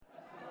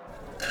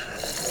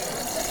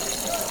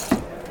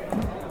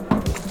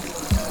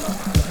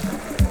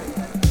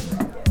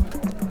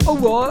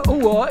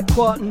Alright,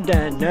 quieten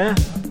down now.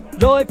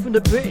 Live from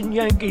the Britain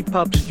Yankee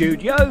Pub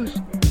Studios,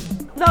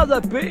 another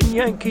Britain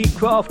Yankee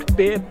craft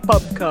beer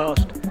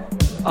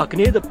pubcast. I can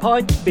hear the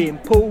pints being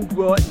pulled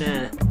right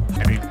now.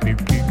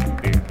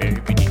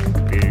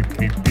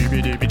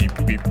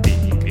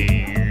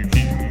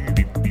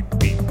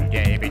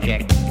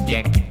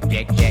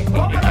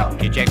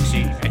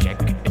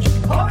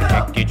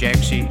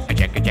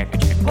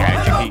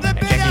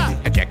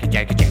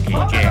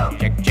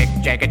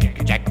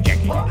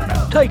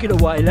 Take it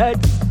away, lad.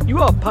 You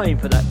are paying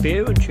for that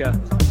beer, aren't you?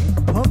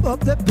 Pump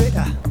up the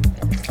bitter.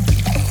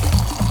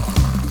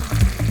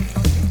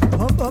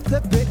 Pump up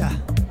the bitter.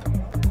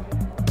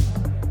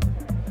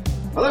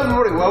 Hello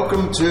everybody,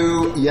 welcome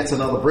to yet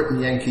another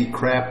Britain Yankee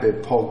Craft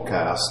Beer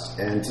podcast,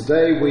 and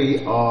today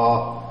we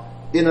are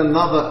in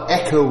another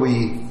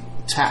echoey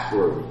tap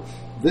room.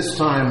 This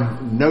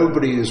time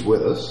nobody is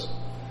with us.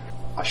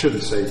 I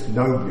shouldn't say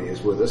nobody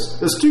is with us.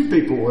 There's two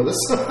people with us,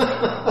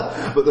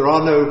 but there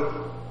are no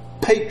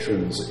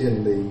patrons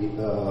in the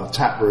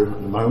tap room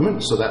at the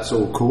moment, so that's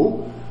all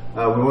cool.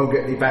 We won't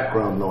get any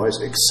background noise,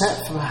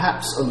 except for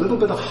perhaps a little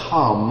bit of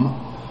hum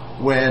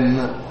when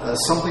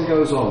something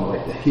goes on,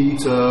 like the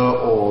heater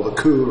or the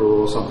cooler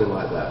or something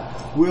like that.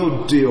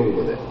 We'll deal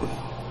with it.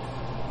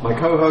 My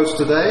co-host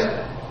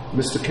today,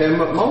 Mr. Ken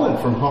McMullen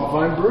from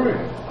Hopvine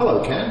Brewing.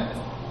 Hello, Ken.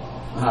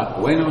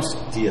 Buenos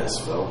dias,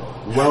 Phil.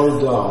 Well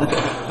done.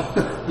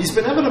 He's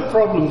been having a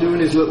problem doing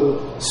his little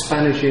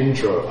Spanish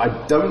intro. I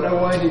don't know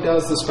why he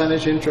does the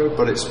Spanish intro,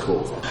 but it's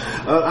cool.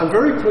 I'm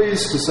very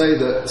pleased to say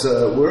that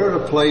we're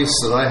at a place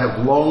that I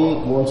have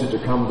long wanted to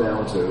come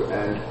down to,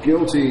 and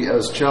guilty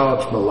as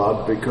charged, my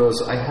lad,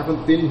 because I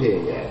haven't been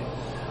here yet.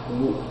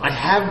 I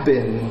have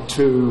been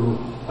to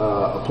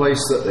a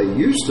place that they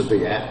used to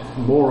be at,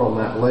 more on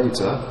that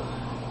later.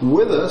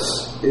 With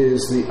us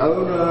is the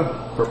owner,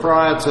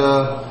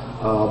 proprietor,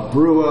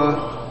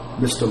 brewer,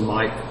 Mr.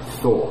 Mike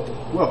Thorpe.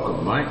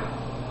 Welcome, Mike.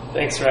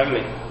 Thanks for having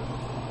me.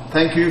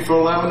 Thank you for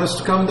allowing us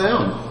to come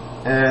down.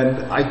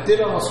 And I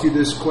did ask you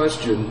this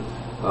question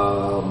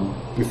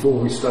before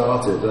we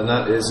started, and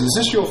that is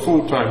this your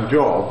full-time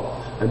job?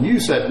 And you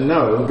said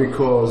no,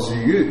 because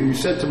you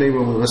said to me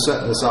when we were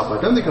setting this up,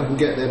 I don't think I can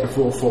get there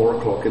before 4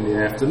 o'clock in the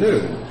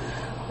afternoon.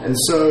 And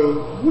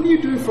so, what do you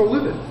do for a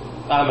living?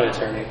 I'm an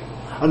attorney.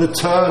 An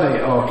attorney.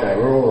 Okay,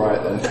 we're all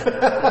right then.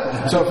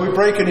 So if we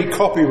break any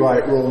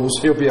copyright rules,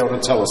 he'll be able to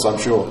tell us, I'm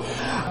sure.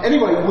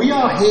 Anyway, we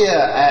are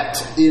here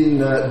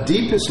in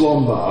deepest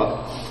Lombard,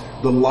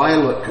 the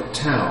Lilac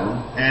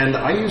town, and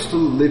I used to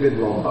live in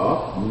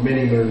Lombard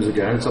many moons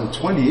ago, some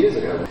 20 years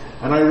ago.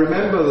 And I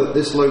remember that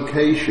this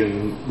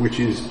location, which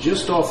is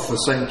just off the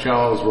St.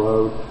 Charles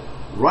Road,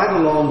 right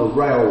along the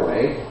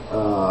railway,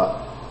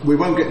 we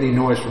won't get any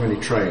noise from any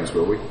trains,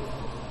 will we?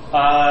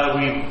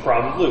 We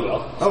probably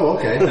will. Oh,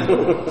 okay.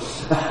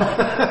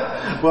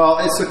 Well,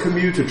 it's the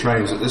commuter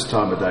trains at this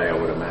time of day, I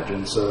would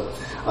imagine. So,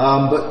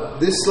 but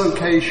this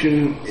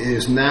location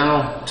is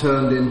now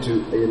turned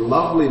into a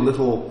lovely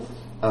little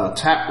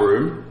tap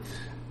room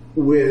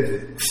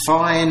with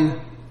fine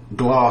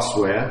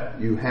glassware.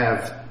 You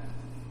have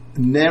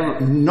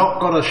not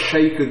got a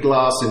shaker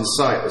glass in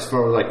sight, as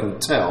far as I can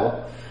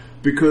tell,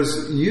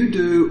 because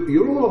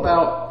you're all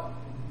about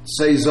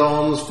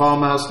Saisons,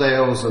 farmhouse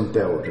ales, and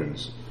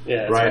Belgians.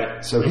 Yeah,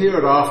 right. So here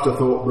at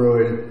Afterthought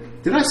Brewing,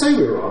 did I say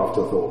we were at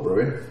Afterthought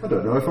Brewing? I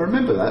don't know if I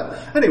remember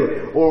that.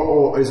 Anyway,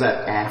 or is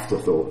that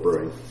Afterthought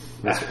Brewing?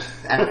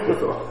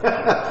 Afterthought.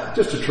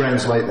 Just to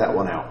translate that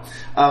one out.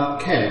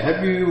 Ken,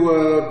 have you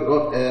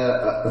got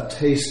a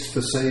taste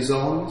for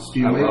Saisons?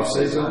 Do you make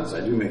Saisons? I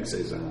do make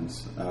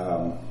Saisons.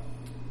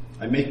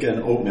 I make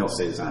an oatmeal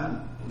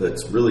Saison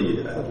that's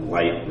really a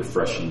light,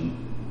 refreshing,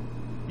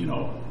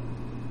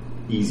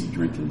 easy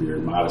drinking beer,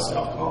 modest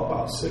alcohol,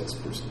 about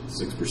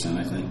 6%,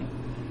 I think.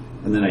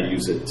 And then I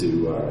use it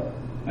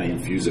I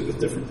infuse it with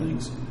different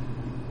things,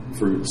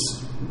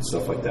 fruits and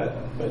stuff like that.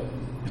 But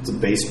it's a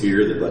base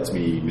beer that lets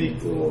me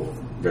make little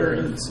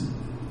variants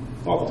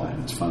all the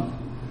time. It's fun.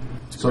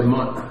 So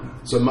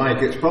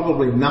Mike, it's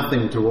probably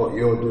nothing to what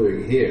you're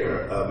doing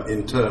here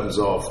in terms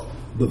of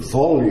the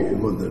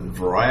volume and the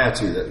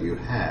variety that you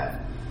have.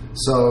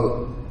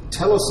 So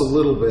tell us a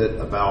little bit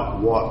about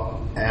what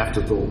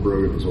Afterthought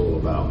Brewing is all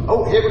about.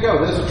 Oh, here we go.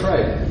 There's a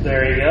tray.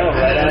 There you go.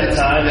 Right out of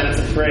time, and it's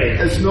a tray.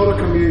 It's not a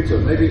commuter.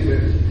 Maybe there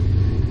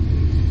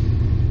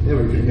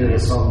we can hear a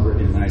song.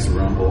 Pretty nice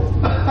rumble.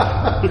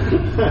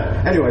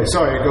 Anyway,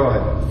 sorry. Go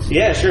ahead.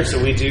 Yeah, sure. So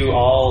we do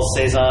all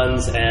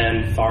Saisons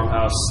and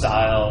farmhouse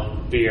style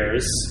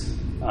beers.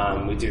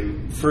 We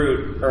do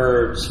fruit,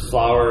 herbs,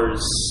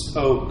 flowers,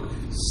 oak,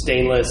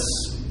 stainless,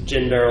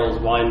 gin barrels,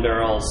 wine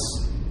barrels,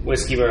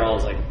 whiskey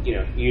barrels,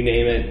 you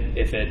name it.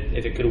 If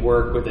it could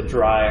work with a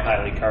dry,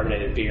 highly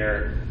carbonated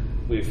beer,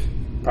 we've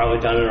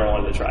probably done it or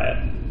wanted to try it.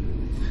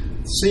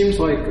 Seems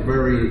like a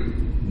very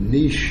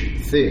niche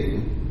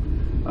thing.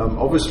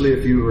 Obviously,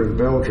 if you were in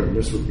Belgium,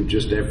 this would be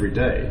just every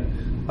day.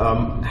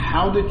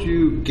 How did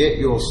you get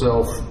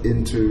yourself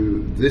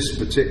into this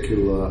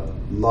particular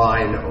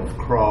line of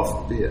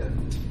craft beer?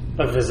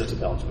 A visit to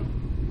Belgium.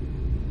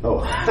 Oh.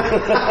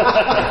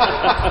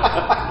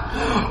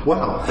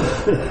 Wow.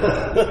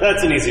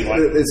 That's an easy one.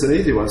 It's an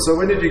easy one. So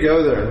when did you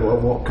go there,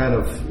 and what kind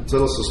of,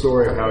 tell us the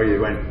story of how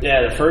you went?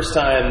 Yeah, the first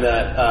time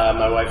that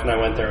my wife and I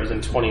went there was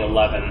in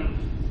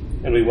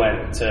 2011, and we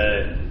went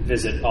to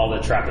visit all the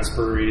Trappist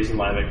breweries and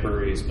Lambic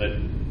breweries, but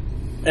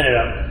ended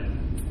up,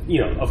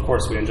 of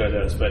course we enjoyed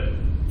those, but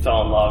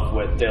fell in love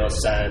with De La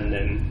Seine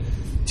and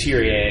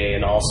Thierry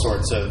and all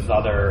sorts of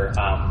other,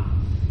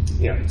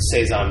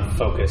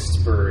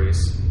 Saison-focused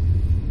breweries.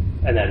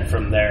 And then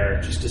from there,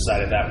 just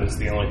decided that was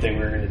the only thing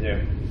we were going to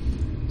do.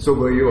 So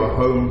were you a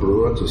home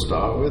brewer to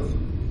start with?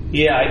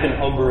 Yeah, I'd been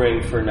home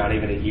brewing for not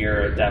even a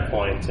year at that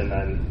point, and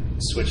then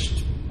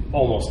switched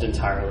almost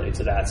entirely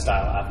to that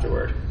style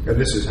afterward. And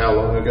this is how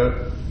long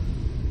ago?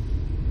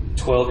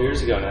 12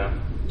 years ago now.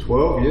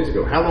 12 years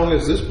ago. How long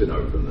has this been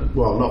open then?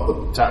 Well, not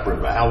the tap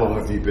room, but how long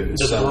have you been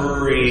selling? The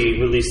brewery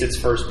released its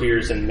first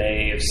beers in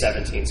May of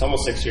 17, so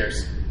almost 6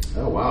 years.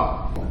 Oh,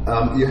 wow.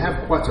 You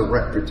have quite a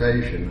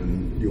reputation,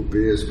 and your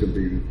beers can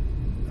be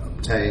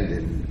obtained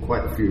in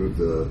quite a few of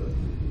the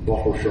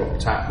bottle shop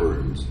tap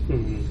rooms.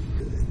 Mm-hmm.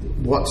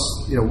 What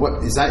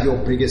is that your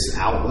biggest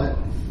outlet?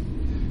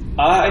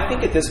 I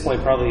think at this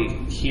point, probably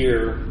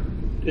here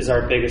is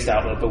our biggest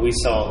outlet, but we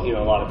sell, a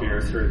lot of beer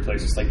through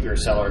places like Beer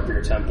Cellar,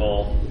 Beer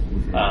Temple,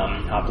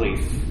 Hop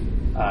Leaf,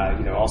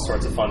 all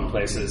sorts of fun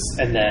places.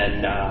 And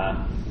then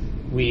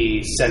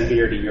we send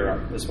beer to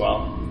Europe as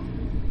well.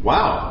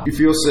 Wow. If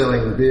you're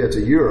selling beer to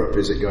Europe,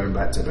 is it going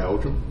back to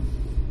Belgium?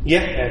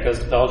 Yeah, it goes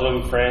to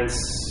Belgium, France,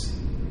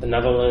 the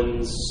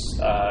Netherlands,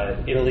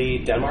 Italy,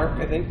 Denmark,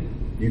 I think.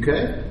 UK?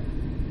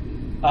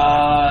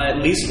 At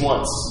least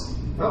once.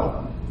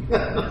 Oh.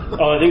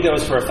 I think that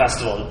was for a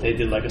festival. They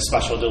did like a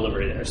special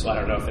delivery there, so I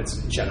don't know if it's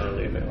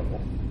generally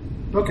available.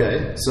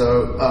 Okay,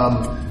 so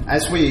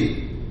as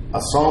we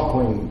are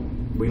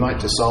sampling, we like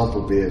to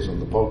sample beers on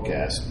the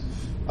podcast.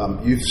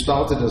 You've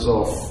started us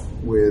off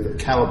with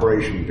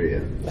calibration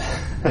beer,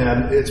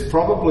 and it's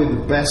probably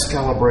the best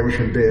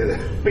calibration beer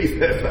that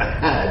we've ever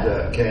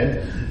had, Ken.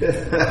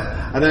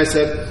 And I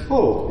said,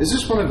 "Oh, is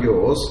this one of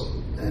yours?"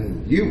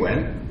 And you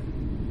went,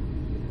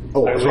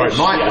 "Oh, that's right,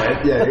 mine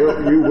went." Yeah,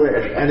 you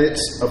wish. And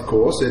it's, of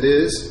course, it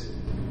is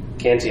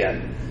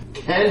Cantillon.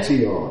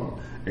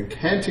 And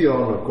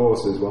Cantillon, of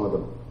course, is one of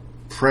the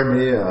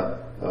premier.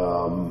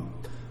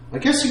 I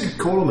guess you could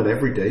call them an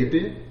everyday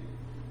beer.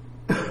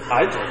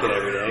 I drink it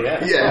every day,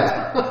 yeah.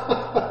 Yeah.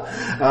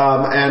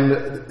 And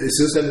is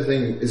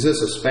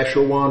this a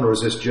special one, or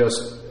is this just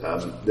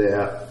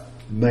their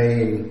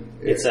main?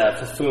 It's a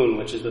Fafoon,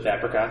 which is with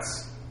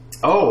apricots.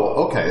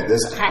 Oh, okay.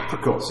 There's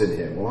apricots in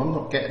here. Well, I'm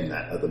not getting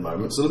that at the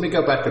moment. So let me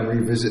go back and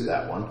revisit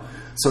that one.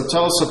 So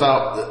tell us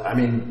about,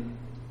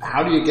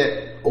 how do you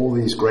get all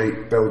these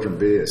great Belgian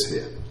beers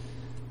here?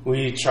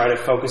 We try to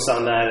focus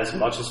on that as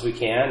much as we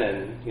can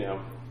and,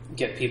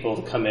 get people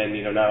to come in,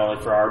 not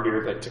only for our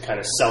beer, but to kind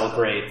of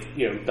celebrate,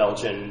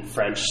 Belgian,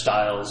 French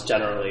styles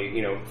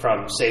generally,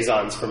 from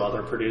Saisons from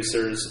other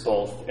producers,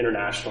 both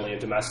internationally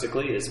and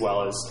domestically, as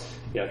well as,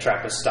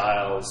 Trappist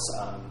styles,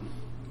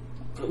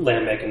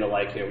 Lambic and the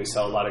like. We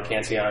sell a lot of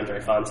Cantillon, Dre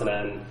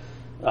Fontaine,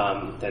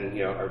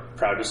 then, are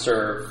proud to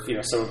serve,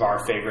 some of our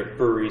favorite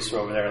breweries from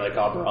over there, like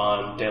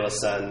Auberon, De La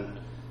Seine,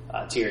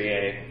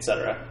 Thierry,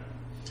 etc.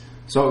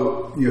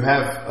 So you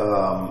have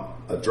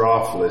a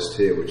draft list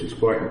here, which is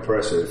quite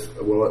impressive.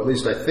 Well, at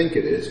least I think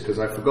it is, because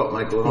I forgot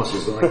my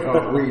glasses and I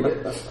can't read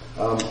it.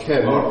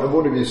 Ken,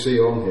 what do you see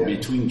on here?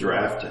 Between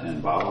draft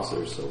and bottles,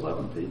 there's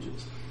 11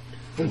 pages.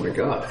 Oh my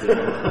God.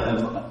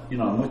 And,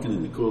 I'm looking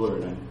in the cooler,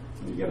 and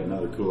we got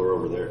another cooler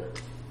over there.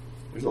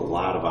 There's a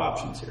lot of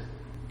options here.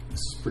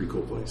 It's a pretty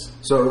cool place.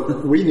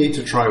 So we need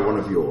to try one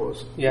of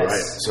yours. Yes.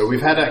 Right? So we've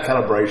had that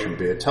calibration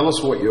beer. Tell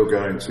us what you're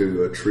going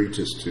to treat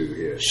us to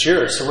here.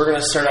 Sure. So we're going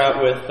to start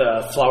out with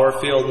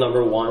Flowerfield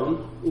number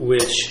 1,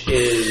 which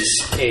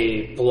is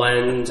a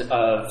blend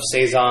of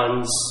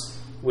Saisons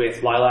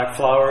with lilac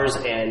flowers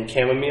and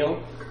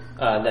chamomile,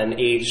 then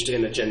aged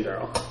in a gin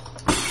barrel.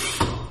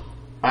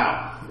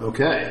 Wow.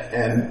 Okay.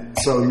 And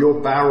so your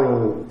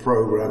barrel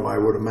program, I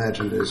would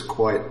imagine, is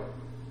quite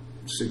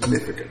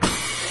significant.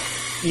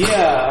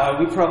 Yeah,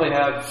 we probably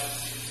have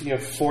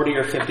 40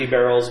 or 50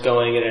 barrels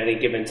going at any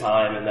given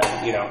time, and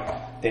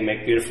then they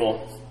make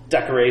beautiful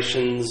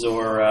decorations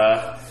or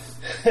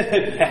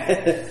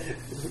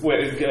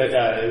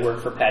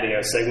work for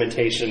patio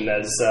segmentation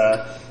as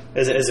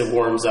it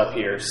warms up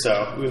here.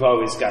 So we've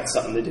always got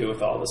something to do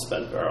with all the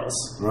spent barrels.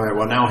 Right.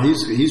 Well, now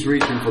he's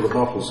reaching for the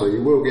bottle, so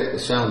you will get the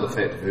sound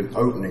effect of him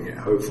opening it,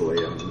 hopefully.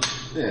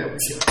 There we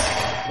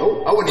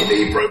go. Oh, and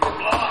he broke the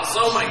glass.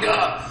 Oh my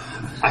God.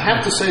 I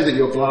have to say that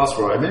your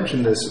glassware, I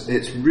mentioned this,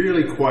 it's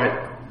really quite,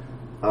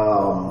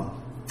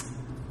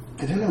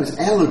 it's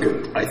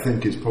elegant, I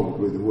think is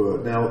probably the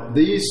word. Now,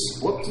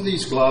 what are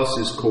these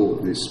glasses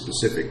called, this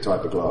specific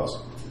type of glass?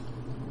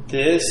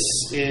 This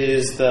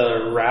is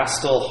the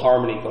Rastal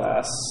Harmony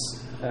glass,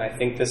 and I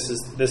think this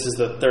is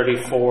the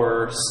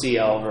 34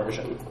 CL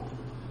version.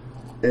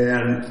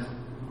 And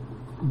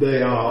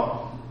they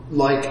are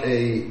like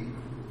a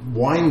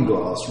wine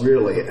glass,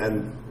 really,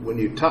 and when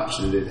you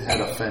touched it, it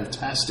had a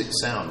fantastic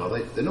sound.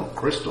 They're not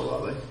crystal,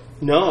 are they?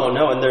 No,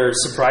 and they're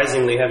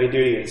surprisingly heavy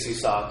duty, as you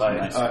saw by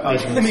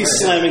me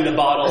slamming the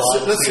bottle.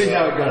 Let's see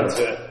how it goes.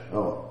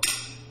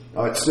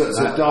 Oh, it's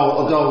a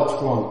dull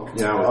clunk.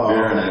 Yeah, with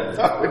beer in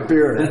it. With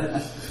beer in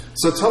it.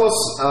 So tell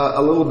us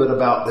a little bit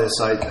about this.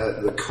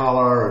 The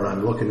color, and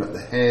I'm looking at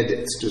the head.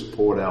 It's just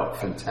poured out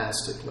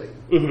fantastically.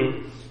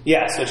 Mm-hmm.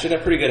 Yeah, so it should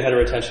have pretty good head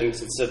retention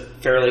because it's a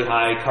fairly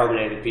high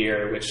carbonated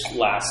beer, which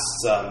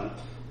lasts,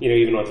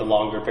 even with a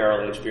longer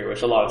barrel aged beer,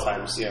 which a lot of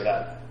times,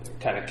 that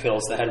kind of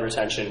kills the head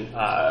retention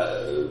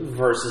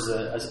versus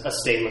a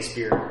stainless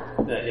beer,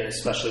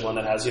 especially one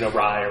that has,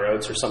 rye or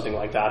oats or something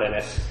like that in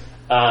it.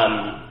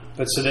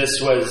 But so this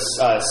was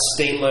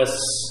stainless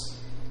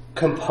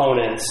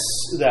components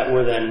that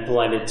were then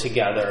blended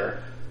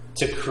together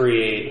to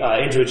create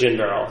into a gin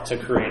barrel to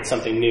create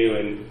something new.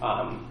 And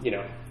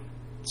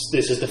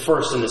this is the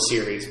first in the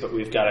series, but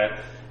we've got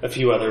a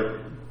few other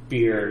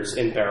beers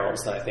in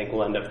barrels that I think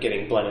will end up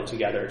getting blended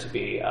together to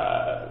be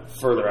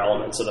further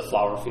elements of the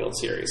Flowerfield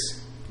series.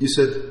 You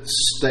said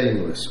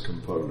stainless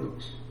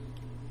components.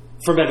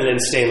 Fermented in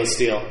stainless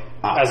steel,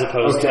 as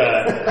opposed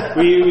to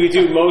we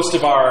do most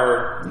of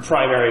our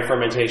primary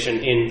fermentation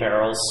in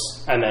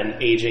barrels and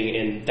then aging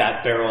in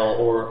that barrel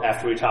or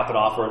after we top it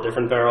off or a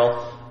different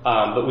barrel.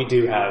 But we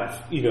do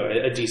have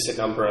a decent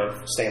number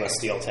of stainless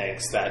steel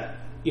tanks that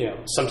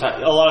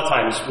sometimes, a lot of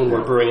times when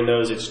we're brewing in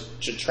those, it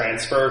should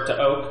transfer to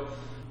oak.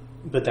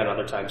 But then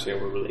other times we're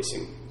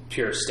releasing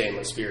pure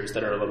stainless beers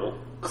that are a little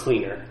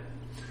cleaner.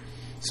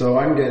 So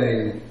I'm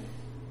getting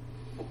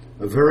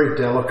a very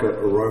delicate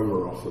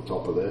aroma off the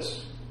top of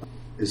this.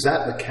 Is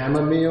that the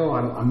chamomile?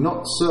 I'm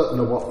not certain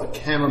of what the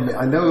chamomile...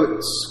 I know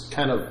it's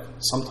kind of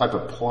some type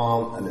of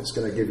plant and it's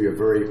going to give you a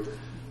very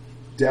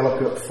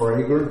delicate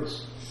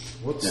fragrance.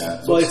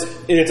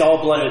 It's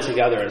all blended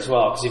together as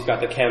well because you've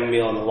got the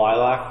chamomile and the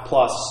lilac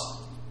plus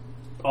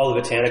all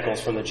the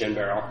botanicals from the gin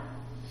barrel.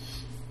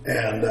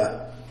 And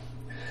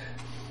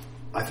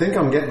I think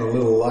I'm getting a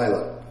little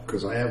lilac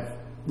because I have...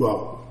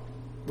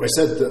 I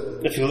said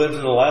that if you lived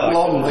in the lilac,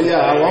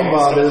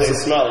 Lombard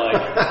is smell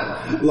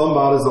like.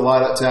 Lombard is the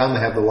lilac town. They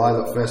have the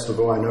lilac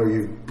festival. I know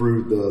you've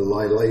brewed the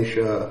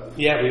Lilacia.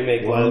 Yeah, we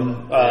make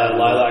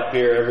lilac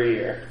beer every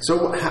year.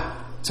 So,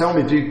 tell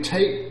me, do you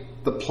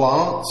take the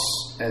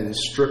plants and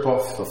strip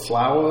off the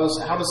flowers?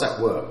 How does that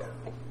work?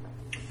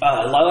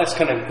 Lilacs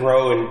kind of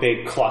grow in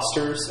big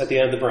clusters at the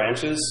end of the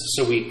branches,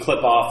 so we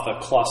clip off the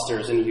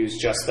clusters and use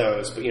just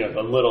those. But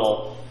the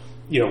little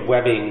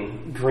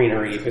webbing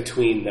greenery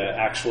between the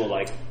actual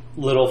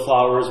little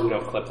flowers, we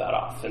don't clip that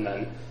off, and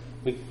then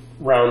we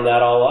round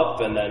that all up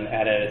and then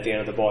add it at the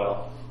end of the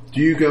boil.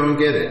 Do you go and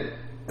get it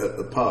at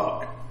the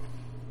park?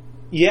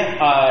 Yeah,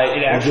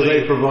 it actually. Or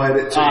do they provide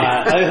it to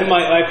you?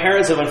 My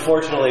parents have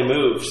unfortunately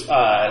moved,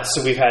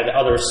 so we've had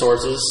other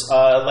sources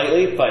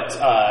lately. But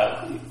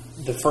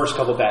the first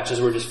couple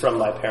batches were just from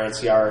my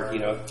parents' yard,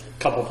 a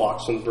couple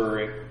blocks from the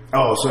brewery.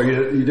 Oh, so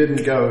you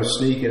didn't go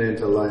sneaking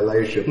into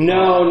Lilacia?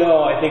 No.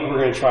 I think we're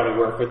going to try to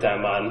work with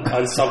them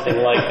on something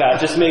like that.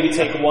 Just maybe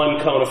take one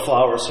cone of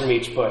flowers from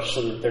each bush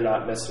so that they're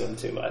not missing them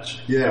too much.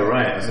 Yeah,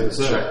 right.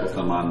 Check with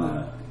them on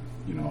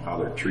the, how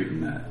they're treating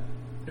that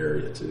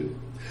area too.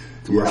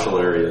 Commercial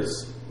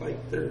areas,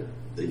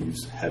 they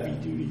use heavy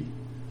duty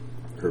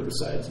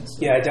herbicides and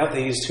stuff. Yeah, I doubt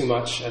they use too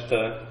much at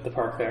the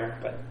park there,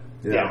 but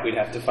yeah, we'd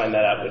have to find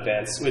that out in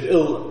advance. It's a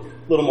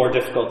little more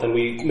difficult than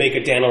we make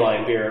a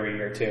dandelion beer every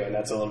year too, and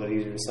that's a little bit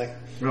easier. It's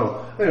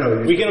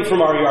we get them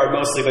from our yard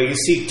mostly, but you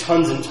see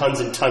tons and tons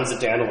and tons of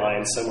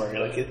dandelions somewhere.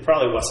 You're like, it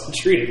probably wasn't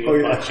treated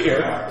with much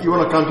here. You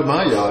want to come to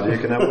my yard, you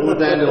can have all the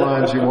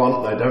dandelions you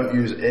want. I don't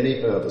use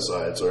any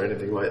herbicides or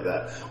anything like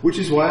that, which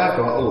is why I've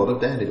got a lot of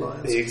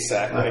dandelions.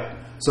 Exactly.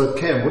 So,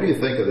 Ken, what do you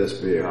think of this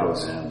beer?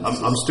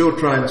 I'm still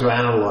trying to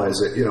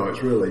analyze it.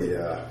 It's really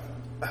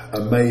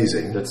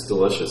amazing. It's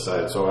delicious.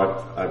 I've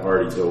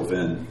already dove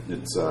in.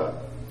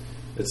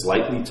 It's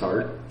lightly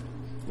tart.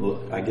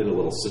 I get a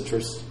little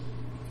citrus,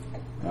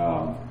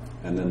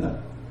 and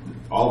then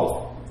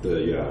all of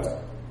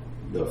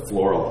the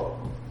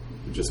floral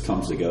just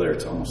comes together.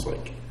 It's almost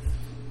like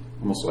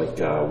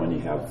when you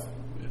have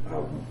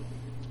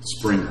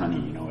spring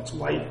honey. It's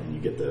light, and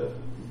you get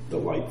the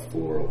light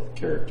floral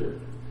character.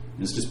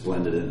 It's just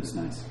blended in. It's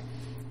nice.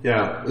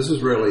 Yeah, this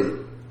is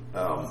really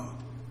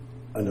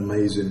an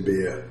amazing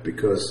beer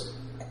because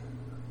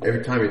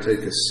every time you take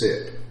a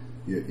sip,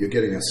 you're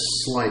getting a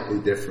slightly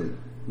different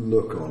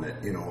look on it,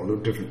 a little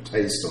different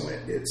taste on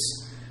it.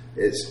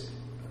 It's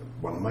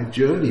one of my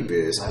journey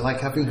beers. I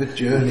like having the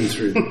journey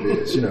through the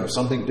beers,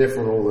 something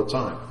different all the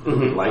time.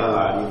 Mm-hmm. Light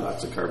body,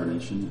 lots of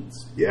carbonation.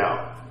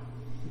 Yeah,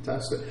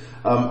 fantastic.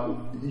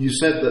 You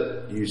said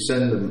that you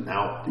send them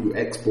out, you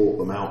export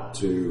them out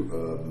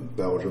to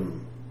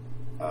Belgium.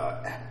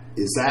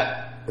 Is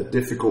that a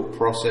difficult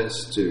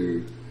process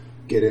to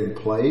get in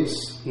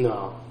place?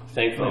 No,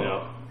 thankfully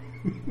no.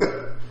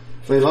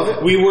 They love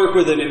it? We work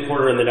with an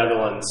importer in the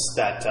Netherlands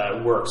that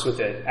works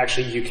with it.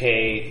 Actually, UK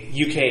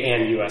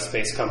and US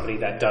based company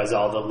that does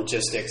all the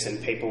logistics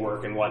and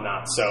paperwork and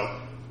whatnot.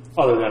 So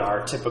other than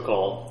our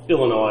typical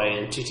Illinois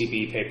and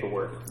TTB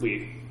paperwork.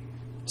 We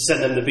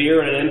send them the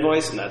beer and an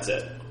invoice, and that's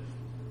it.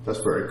 That's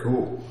very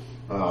cool.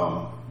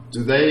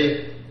 Do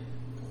they...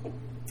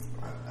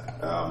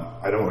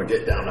 I don't want to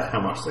get down to how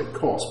much they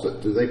cost,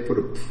 but do they put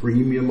a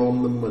premium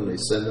on them when they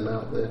send them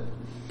out there?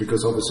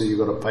 Because obviously you've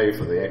got to pay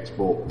for the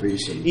export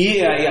piece. And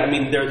yeah. I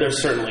mean, they're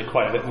certainly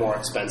quite a bit more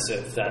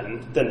expensive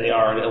than they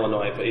are in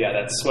Illinois. But yeah,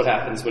 that's what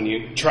happens when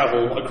you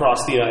travel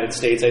across the United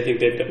States. I think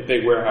they've got a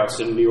big warehouse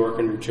in New York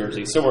and New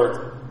Jersey. So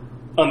we're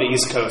on the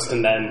East Coast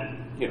and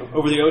then, you know,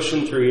 over the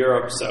ocean through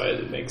Europe. So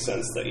it makes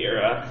sense that you're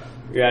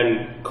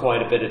adding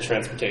quite a bit of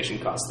transportation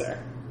cost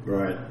there.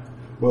 Right.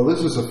 Well,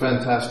 this is a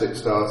fantastic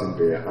starting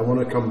beer. I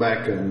want to come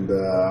back and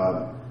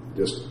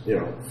just,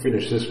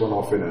 finish this one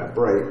off in our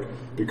break,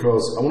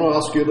 because I want to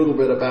ask you a little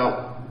bit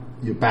about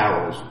your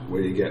barrels,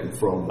 where you're getting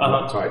from,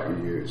 what type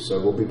you use.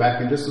 So we'll be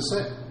back in just a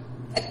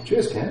sec.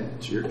 Cheers, Ken.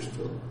 Cheers,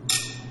 Phil.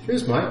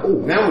 Cheers, mate. Oh,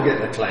 now we're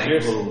getting a clank.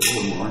 Cheers. A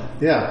little more.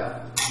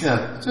 Yeah.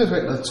 Just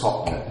at the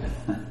top there.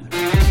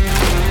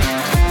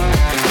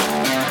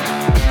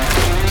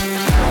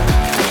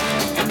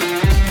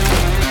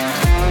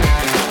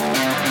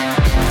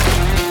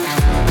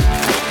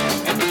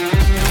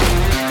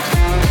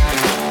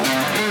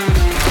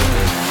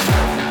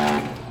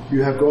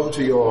 You have gone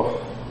to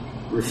your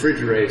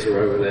refrigerator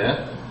over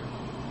there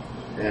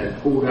and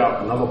pulled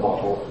out another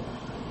bottle.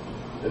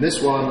 And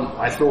this one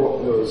I thought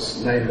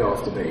was named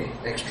after me,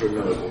 Extra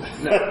Noble.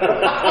 No.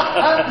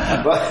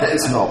 But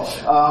it's not.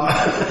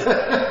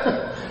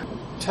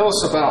 Tell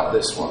us about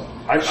this one.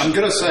 I'm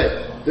going to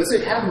say, does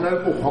it have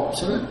noble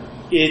hops in it?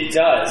 It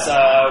does.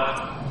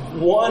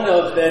 One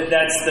of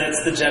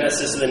that's the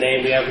genesis of the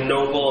name. We have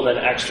noble and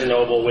then extra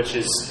noble, which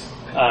is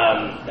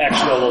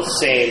extra noble's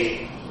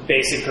same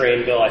basic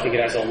grain bill. I think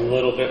it has a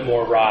little bit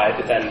more rye,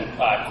 but then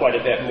quite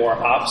a bit more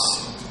hops.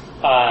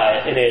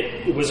 And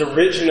it was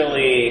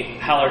originally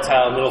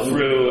Hallertau, Little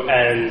Fru,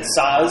 and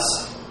Saaz.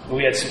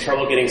 We had some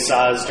trouble getting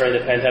Saaz during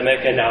the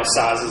pandemic, and now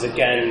Saaz is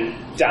again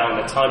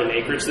down a ton in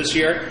acreage this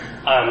year.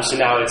 So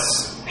now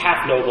it's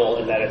half noble,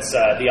 and then it's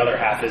the other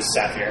half is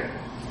Sapphire.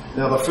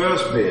 Now the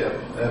first beer,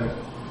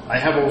 I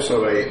have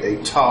also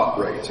a tart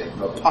rating,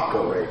 a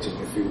pucker rating,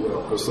 if you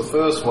will, because the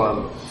first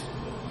one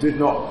did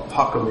not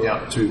pucker me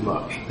up too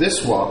much.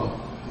 This one,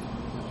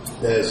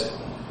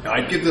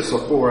 I'd give this a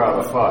 4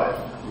 out of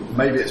 5.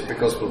 Maybe it's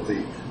because of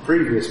the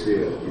previous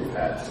beer that we've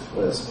had.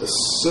 There's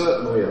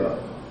certainly a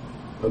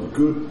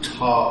good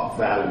tart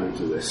value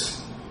to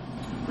this.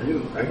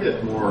 I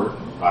get more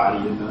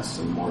body in this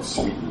and more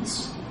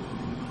sweetness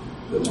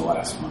than the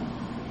last one.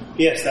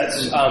 Yes,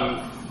 that's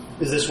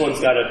this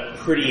one's got a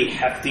pretty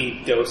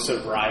hefty dose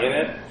of rye in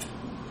it.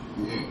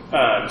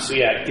 So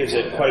yeah, it gives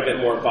it quite a bit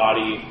more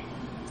body.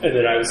 And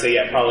then I would say,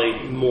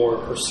 probably more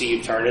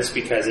perceived tartness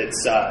because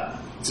it's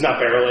not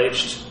barrel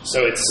aged,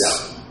 so it's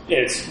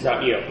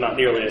not not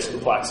nearly as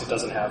complex. It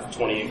doesn't have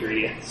 20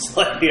 ingredients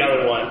like the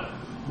other one.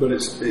 But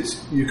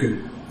you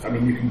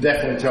can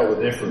definitely tell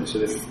the difference.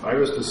 And if I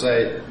was to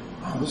say,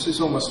 this is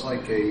almost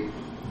like a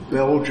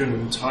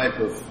Belgian type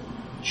of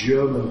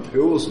German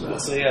Pilsner.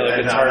 So like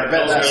a tart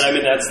Pilsner. I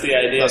mean, that's the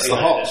idea. That's the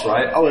hops,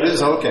 right? Oh, it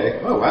is?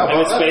 Okay. Oh, wow.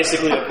 And it's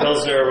basically a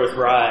Pilsner with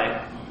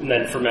rye and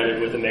then fermented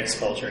with a mixed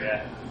culture,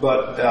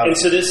 But and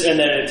so and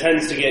then it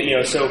tends to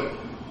get, so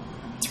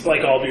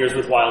like all beers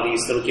with wild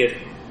yeast, it'll get,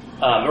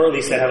 or at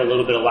least that have a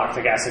little bit of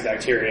lactic acid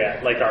bacteria,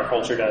 like our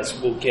culture does,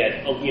 will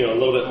get, a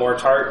little bit more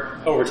tart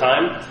over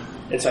time.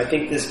 And so I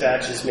think this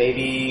batch is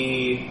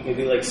maybe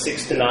like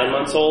 6 to 9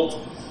 months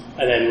old.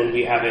 And then when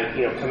we have it,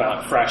 come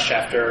out fresh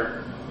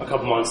after a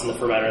couple months in the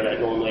fermenter,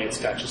 that normally it's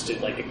got just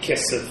like a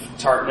kiss of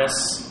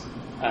tartness.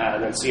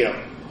 And then, so,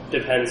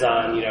 depends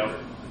on,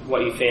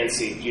 what you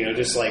fancy.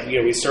 Just like,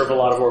 we serve a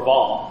lot of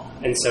Orval.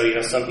 And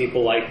so, some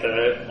people like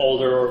the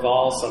older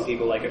Orval, some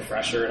people like it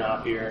fresher and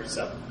hoppier.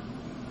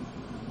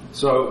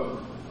 So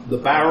the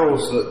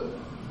barrels that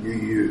you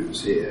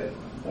use here,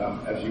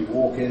 as you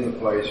walk in the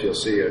place, you'll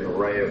see an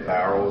array of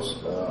barrels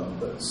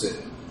that sit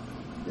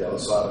the other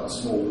side of a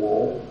small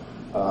wall.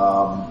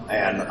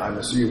 And I'm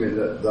assuming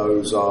that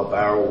those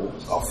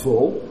barrels are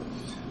full.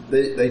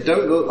 They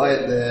don't look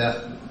like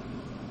they're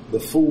the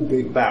full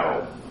big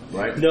barrel.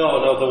 Right?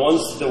 No,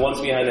 the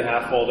ones behind the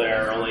half full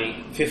there are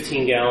only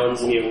 15 gallons,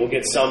 and we'll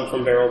get some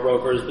from barrel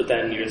brokers, but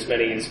then as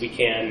many as we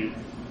can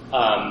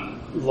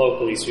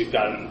locally. So we've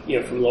gotten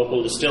from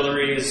local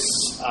distilleries,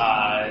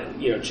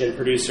 gin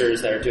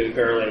producers that are doing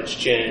barrel aged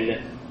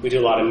gin. We do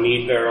a lot of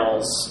mead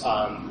barrels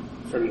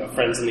from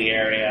friends in the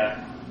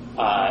area,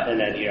 and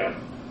then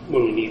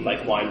when we need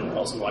like wine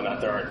barrels and whatnot,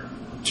 there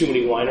aren't too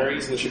many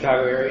wineries in the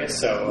Chicago area,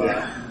 so.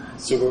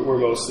 So we're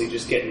mostly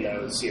just getting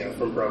those,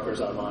 from brokers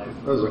online.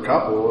 There's a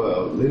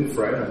couple.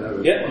 Linfred, I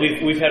know. Yeah,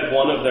 we've had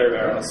one of their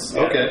barrels.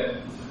 Yeah.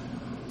 Okay.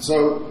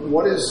 So,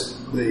 what is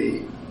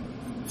the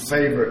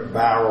favorite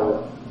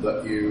barrel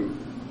that you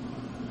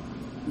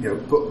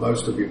put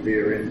most of your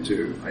beer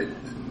into?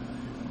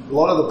 A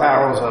lot of the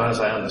barrels, as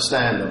I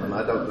understand them, and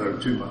I don't know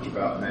too much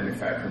about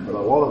manufacturing, but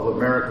a lot of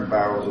American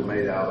barrels are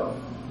made out of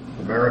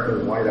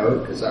American white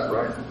oak. Is that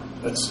right?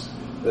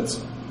 That's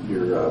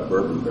your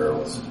bourbon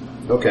barrels.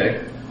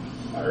 Okay.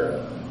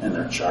 And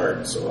they're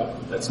charred, so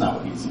that's not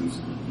what he's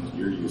using.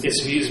 You're using.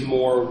 Yes, we use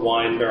more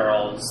wine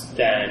barrels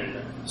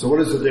than. So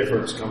what is the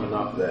difference coming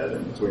up there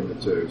then between the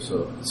two?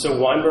 So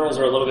wine barrels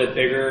are a little bit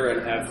bigger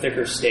and have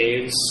thicker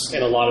staves,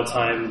 and a lot of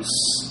times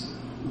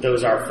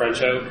those are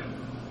French oak,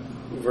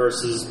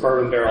 versus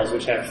bourbon barrels,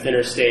 which have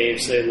thinner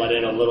staves. They let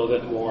in a little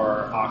bit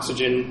more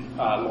oxygen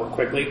more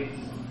quickly,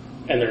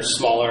 and they're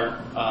smaller.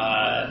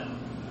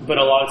 But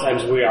a lot of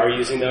times we are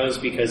using those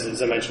because,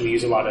 as I mentioned, we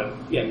use a lot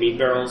of mead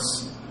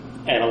barrels,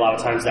 and a lot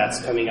of times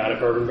that's coming out of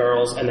bourbon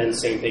barrels. And then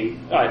same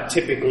thing,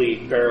 typically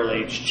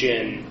barrel-aged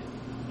gin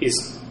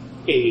is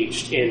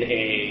aged in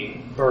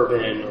a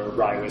bourbon or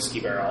rye whiskey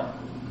barrel.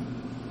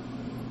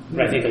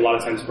 But I think a lot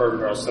of times bourbon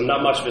barrels, I'm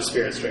not much of a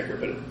spirits drinker,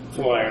 but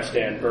from what I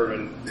understand,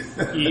 bourbon,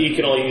 you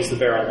can only use the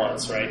barrel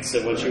once, right?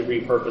 So once you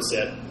repurpose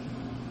it,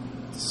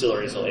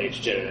 distilleries will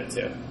age gin in it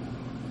too.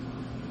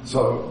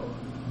 So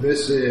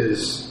this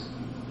is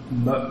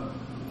not,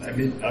 I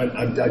mean,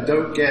 I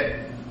don't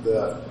get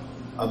the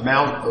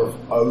amount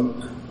of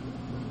oak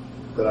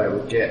that I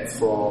would get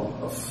from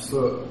a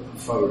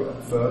Foder,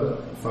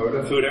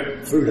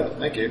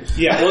 thank you.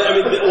 Yeah,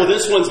 well,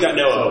 this one's got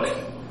no oak.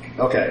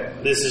 Okay.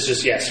 This is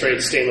just,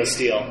 straight stainless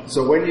steel.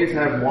 So when you've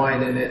had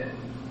wine in it,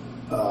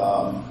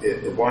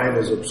 the wine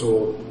has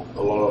absorbed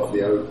a lot of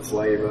the oak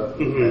flavor,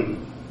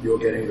 and you're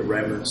getting the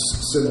remnants,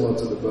 similar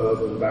to the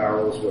bourbon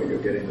barrels where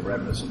you're getting the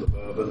remnants of the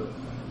bourbon.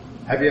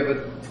 Have you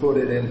ever put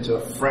it into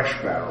a fresh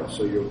barrel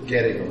so you're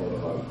getting a lot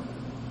of oak?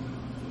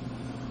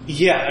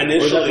 Yeah,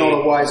 initially. Was that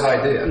not a wise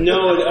idea?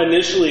 No,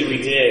 initially we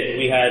did.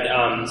 We had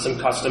some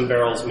custom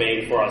barrels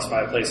made for us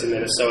by a place in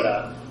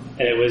Minnesota,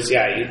 and it was, you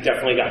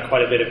definitely got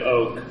quite a bit of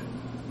oak.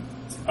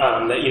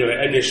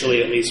 That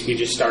initially at least we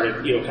just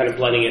started kind of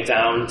blending it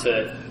down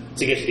to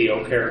get to the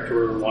oak character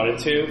where we wanted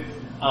to.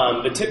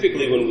 But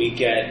typically when we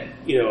get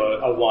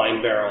a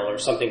wine barrel or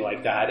something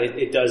like that,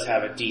 it does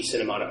have a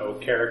decent amount of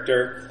oak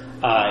character.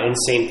 And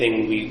same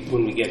thing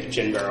when we get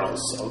gin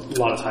barrels. A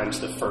lot of times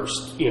the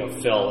first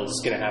fill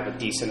is going to have a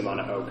decent amount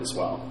of oak as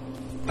well.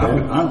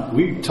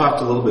 We talked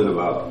a little bit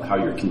about how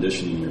you're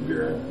conditioning your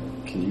beer.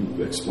 Can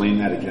you explain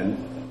that again?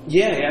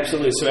 Yeah,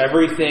 absolutely. So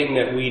everything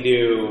that we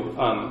do,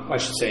 I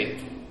should say,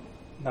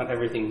 not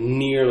everything,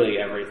 nearly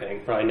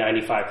everything, probably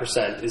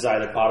 95% is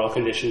either bottle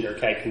conditioned or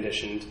keg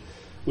conditioned,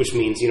 which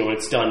means, when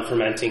it's done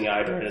fermenting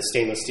either in a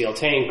stainless steel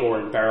tank or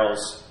in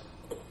barrels,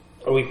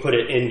 or we put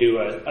it into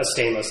a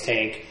stainless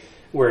tank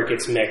where it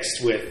gets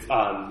mixed with,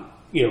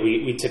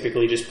 we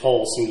typically just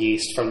pull some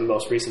yeast from the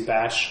most recent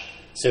batch.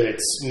 So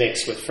it's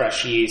mixed with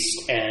fresh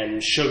yeast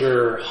and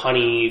sugar,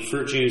 honey,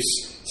 fruit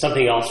juice,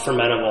 something else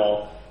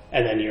fermentable,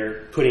 and then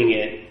you're putting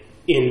it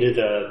into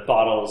the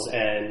bottles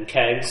and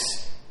kegs,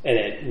 and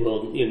it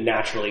will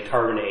naturally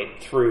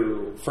carbonate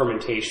through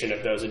fermentation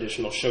of those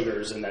additional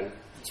sugars, and then,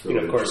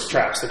 of course,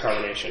 traps the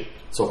carbonation.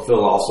 So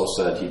Phil also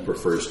said he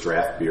prefers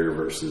draft beer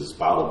versus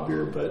bottled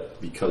beer,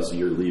 but because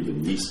you're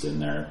leaving yeast in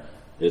there,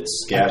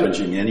 it's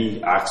scavenging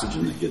any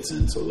oxygen that gets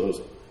in. So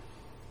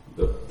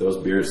those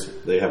beers,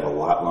 they have a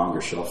lot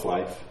longer shelf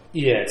life.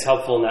 Yeah, it's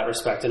helpful in that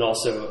respect, and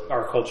also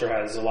our culture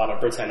has a lot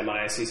of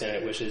Brettanomyces in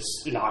it, which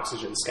is an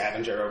oxygen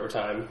scavenger over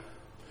time.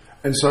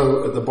 And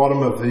so at the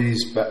bottom of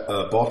these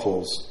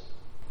bottles,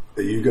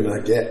 are you going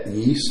to get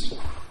yeast?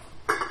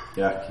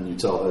 Yeah, can you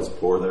tell there's a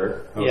pour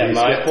there? Yeah,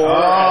 my pour.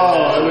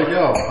 Oh, there we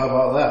go. How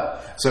about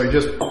that? So he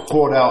just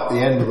poured out the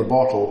end of the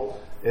bottle,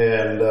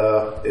 and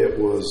it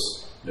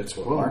was... That's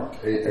what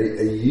Mark.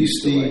 A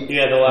yeasty...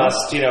 Yeah, the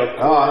last,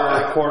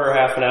 quarter,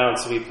 half an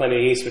ounce will be plenty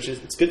of yeast, which is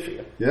it's good for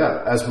you.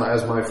 Yeah, as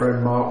my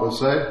friend Mark would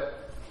say,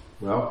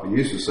 well, he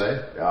used to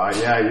say,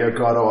 you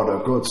got all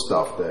the good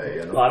stuff there.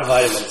 A lot of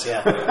vitamins,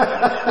 yeah.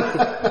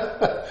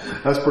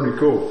 That's pretty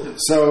cool.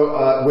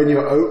 So when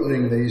you're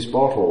opening these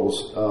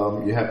bottles,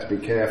 you have to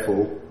be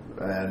careful,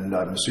 and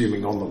I'm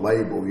assuming on the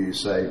label you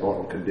say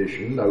bottle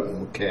conditioned,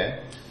 open with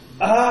care.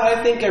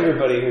 I think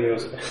everybody who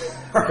knows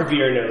our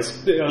beer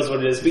knows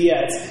what it is. But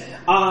yeah,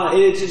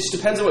 it just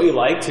depends on what you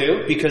like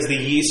too, because the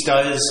yeast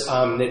does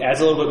it adds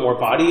a little bit more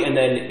body, and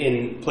then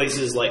in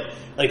places like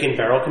in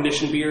barrel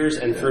conditioned beers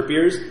and fruit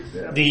beers,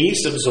 the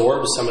yeast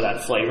absorbs some of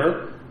that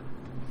flavor.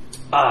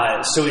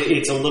 So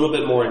it's a little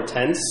bit more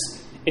intense,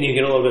 and you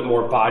get a little bit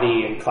more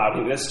body and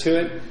cloudiness to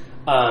it.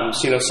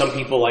 So some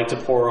people like to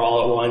pour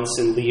all at once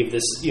and leave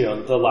this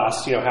the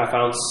last half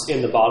ounce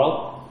in the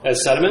bottle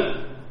as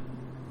sediment.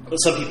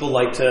 Some people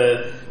like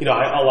to, a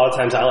lot of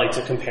times I like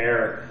to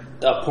compare,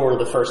 pour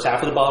the first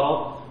half of the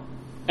bottle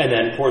and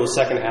then pour the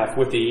second half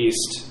with the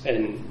yeast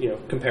and,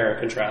 compare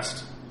and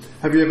contrast.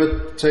 Have you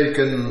ever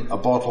taken a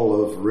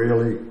bottle of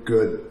really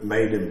good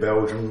made in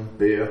Belgium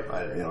beer?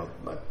 I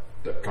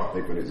can't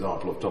think of an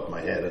example off the top of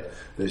my head.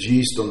 There's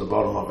yeast on the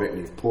bottom of it and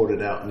you've poured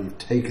it out and you've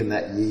taken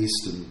that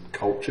yeast and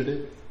cultured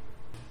it?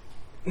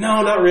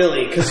 No, not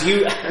really, because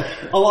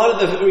a lot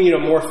of the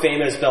more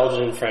famous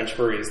Belgian and French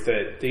breweries,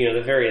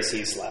 the various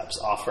yeast labs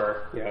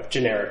offer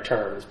generic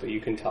terms, but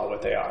you can tell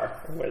what they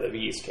are and where the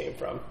yeast came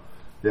from.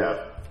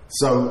 Yeah.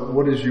 So,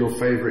 what is your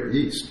favorite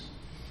yeast?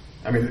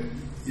 I mean,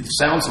 it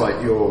sounds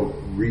like you're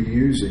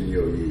reusing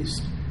your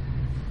yeast.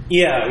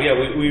 Yeah,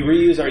 we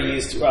reuse our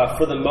yeast.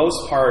 For the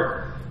most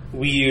part,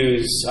 we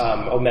use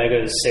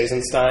Omega's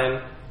Saisons,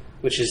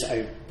 which is,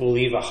 I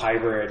believe, a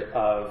hybrid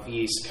of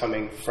yeast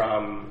coming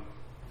from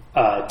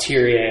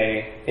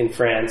Thierry in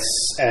France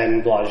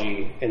and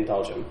Blagi in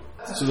Belgium.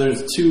 So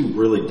there's two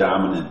really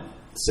dominant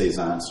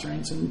Saison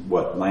strains, and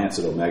what Lance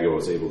at Omega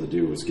was able to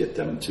do was get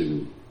them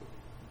to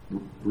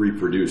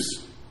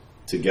reproduce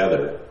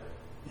together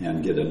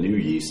and get a new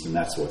yeast, and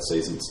that's what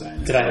Saisons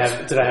is. Did I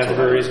have the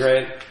breweries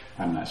right?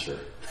 I'm not sure.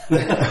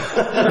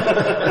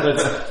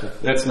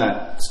 That's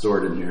not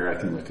stored in here. I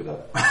can look it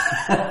up.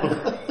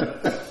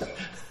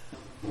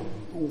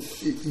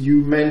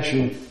 You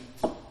mentioned,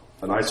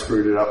 and I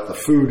screwed it up, the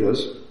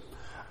fooders.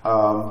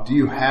 Do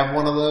you have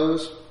one of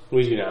those?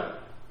 We do not.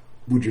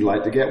 Would you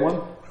like to get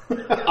one?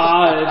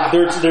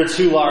 They're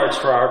too large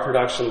for our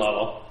production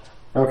level.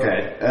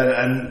 Okay,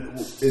 and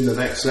in the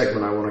next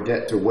segment, I want to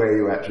get to where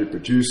you actually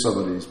produce some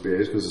of these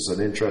beers because it's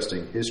an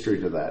interesting history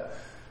to that.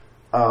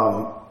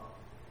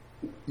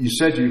 You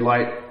said you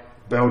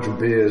like Belgian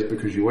beers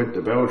because you went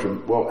to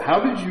Belgium. Well, how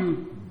did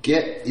you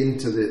get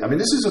into this? I mean,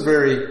 this is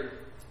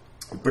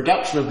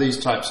production of these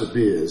types of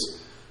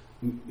beers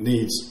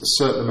needs a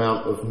certain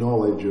amount of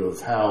knowledge of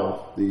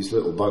how these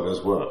little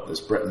buggers work. This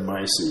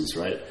Brettanomyces,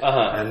 right?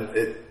 Uh-huh.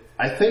 And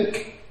I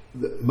think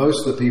that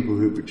most of the people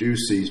who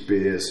produce these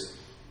beers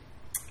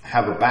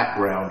have a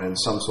background in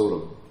some sort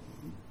of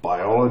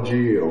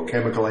biology or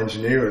chemical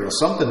engineering or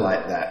something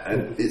like that,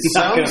 and it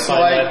sounds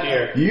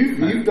like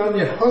you've done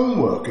your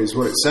homework, is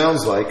what it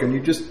sounds like, and you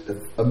just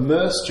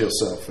immersed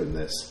yourself in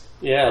this.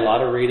 Yeah, a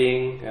lot of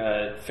reading,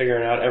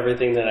 figuring out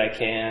everything that I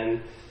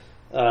can.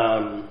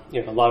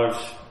 A lot of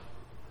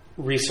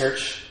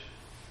research,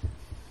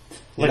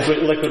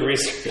 liquid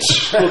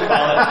research, we'll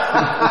call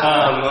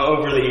it.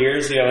 Over the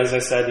years, as I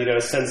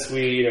said, since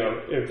we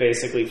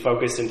basically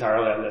focused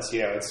entirely on this,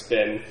 it's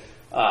been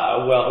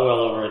well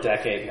over a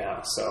decade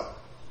now.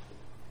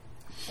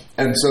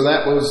 And so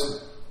that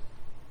was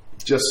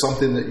just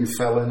something that you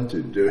fell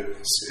into doing.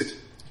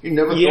 You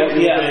never thought you were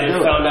going to do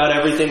it. Found out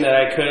everything that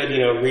I could.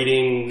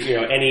 Reading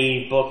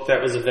any book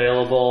that was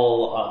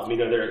available.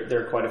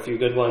 There are quite a few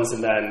good ones,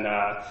 and then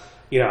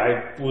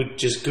I would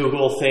just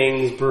Google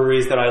things,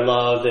 breweries that I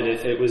loved, and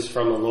if it was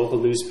from a local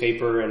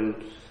newspaper in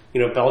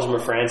Belgium or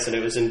France, and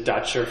it was in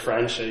Dutch or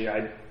French,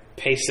 I'd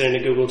paste it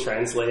into Google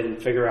Translate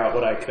and figure out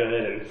what I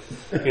could,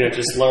 and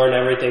just learn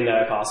everything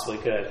that I possibly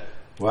could.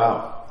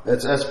 Wow.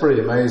 That's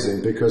pretty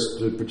amazing, because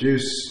to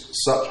produce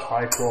such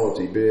high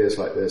quality beers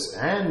like this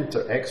and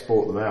to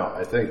export them out,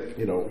 I think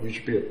you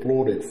should be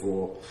applauded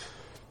for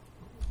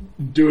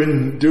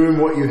doing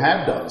what you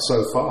have done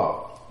so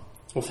far.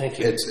 Well, thank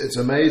you. It's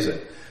amazing.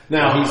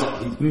 Now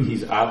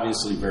he's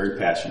obviously very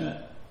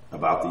passionate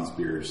about these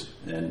beers,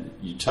 and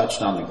you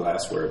touched on the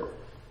glassware.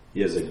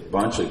 He has a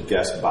bunch of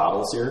guest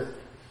bottles here.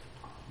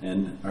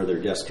 And are there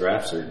guest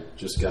drafts or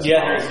just guest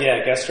bottles?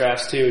 Yeah, guest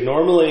drafts too.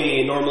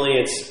 Normally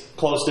it's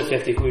close to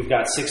 50. We've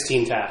got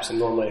 16 taps, and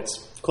normally it's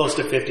close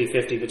to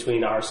 50-50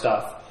 between our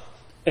stuff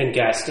and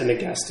guest. And the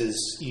guest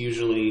is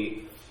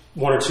usually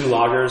one or two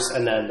lagers,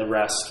 and then the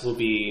rest will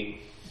be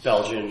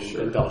Belgian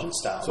and Belgian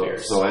style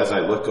beers. So as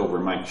I look over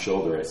Mike's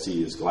shoulder, I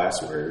see his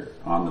glassware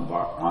on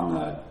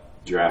the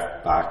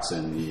draft box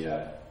and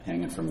the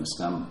hanging from the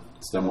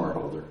stemware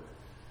holder,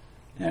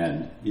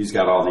 and he's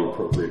got all the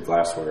appropriate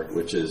glassware,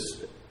 which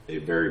is a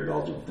very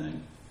Belgian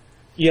thing.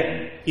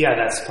 Yeah,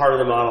 that's part of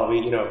the model.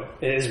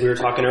 As we were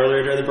talking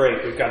earlier during the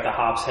break, we've got the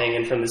hops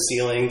hanging from the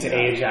ceiling to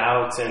age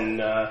out,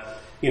 and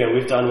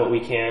we've done what we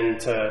can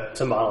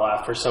to model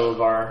after some of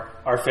our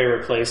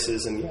favorite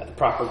places, and the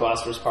proper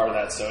glassware is part of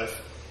that. So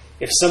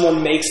if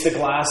someone makes the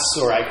glass,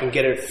 or I can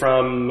get it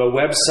from a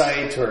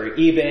website or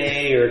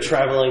eBay or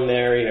traveling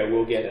there,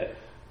 we'll get it.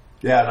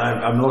 Yeah,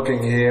 and I'm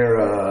looking here,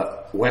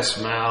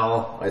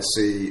 Westmal, I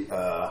see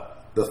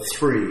the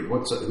three.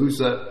 Who's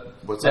that?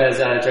 What's that?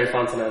 That is Dre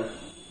Fontaine.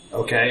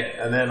 Okay,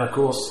 and then of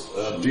course,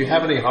 do you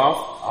have any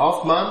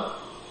Halfman?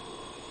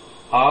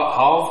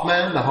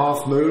 Halfman? The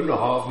Half Moon? The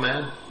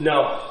Halfman?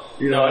 No.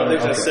 No, I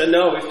think so.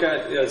 No, we've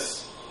got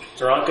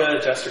Taranka,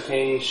 Jester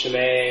King,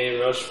 Chimay,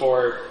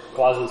 Rochefort,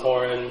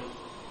 Glazentoren,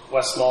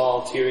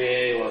 Westmal,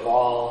 Thierry,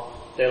 Orval,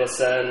 De La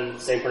Seine,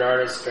 St.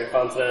 Bernardus, Dre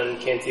Fontaine,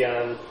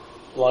 Cantillon,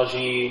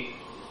 Blagi,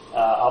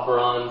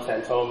 Albaron,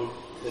 Fantôme,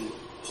 and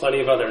plenty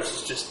of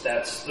others. Just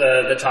that's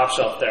the top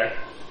shelf there.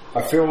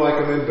 I feel like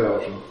I'm in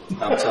Belgium.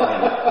 I'm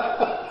telling you.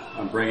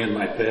 I'm bringing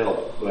my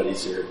pale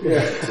buddies here.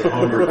 Yeah. It's a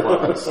homebrew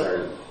club that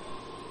started.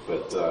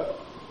 But,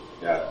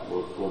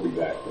 we'll be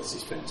back. This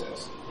is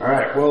fantastic. All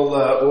right.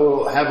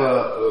 We'll have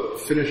a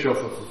finish off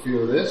of a few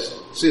of this.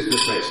 See if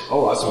this makes...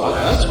 Oh, that's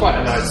quite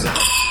a nice sound.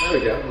 There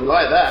we go. We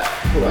like that.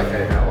 Well, that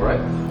came out all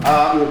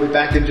right. We'll be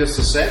back in just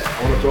a sec.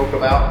 I want to talk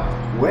about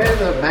where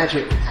the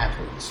magic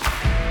happens.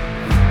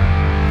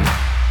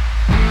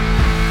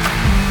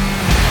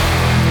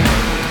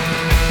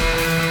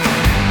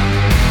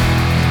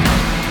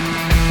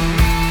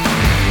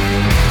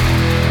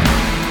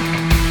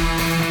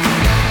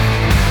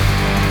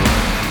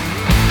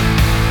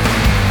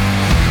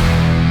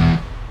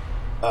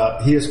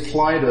 he has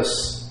plied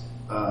us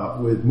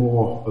with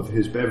more of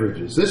his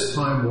beverages. This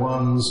time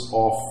one's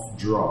off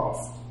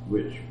draft,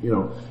 which,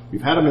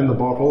 we've had them in the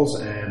bottles,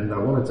 and I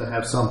wanted to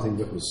have something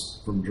that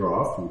was from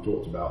draft. We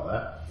talked about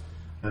that.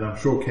 And I'm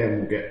sure Ken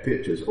will get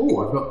pictures.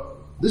 Oh,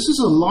 this is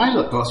a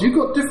lilac glass. You've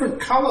got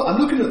different colour.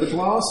 I'm looking at the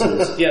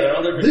glasses. Yeah, they're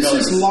all different This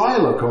colors. is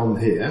lilac on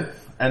here.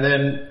 And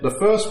then the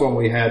first one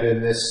we had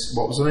in this,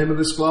 what was the name of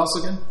this glass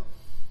again?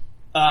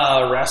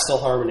 Rascal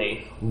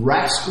Harmony.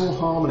 Rascal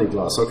Harmony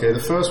glass. Okay, the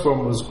first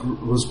one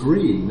was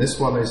green. This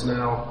one is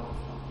now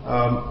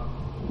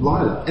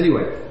lilac.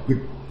 Anyway,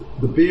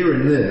 the beer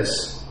in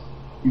this,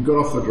 you got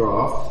off the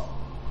draft.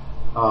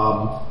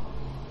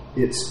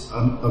 It's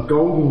a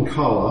golden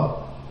colour.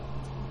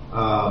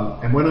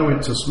 And when I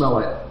went to smell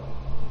it,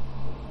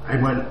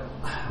 I'm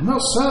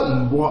not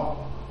certain what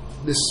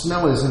this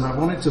smell is, and I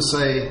wanted to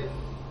say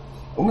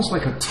almost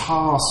like a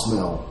tar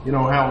smell. You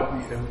know how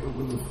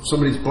when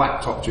somebody's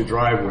blacktopped your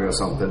driveway or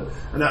something.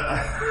 And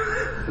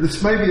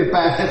this may be a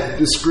bad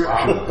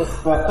description,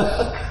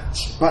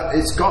 but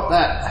it's got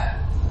that.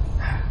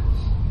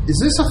 Is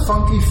this a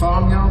funky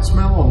farmyard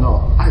smell or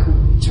not?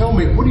 Tell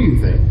me, what do you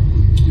think?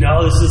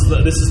 No, this is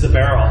the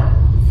barrel.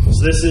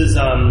 So this is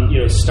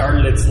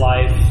started its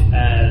life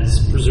as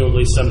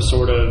presumably some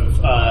sort of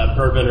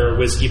bourbon or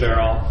whiskey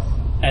barrel,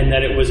 and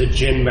then it was a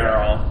gin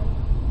barrel.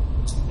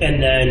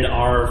 And then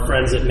our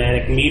friends at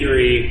Manic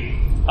Meadery,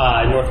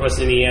 Northwest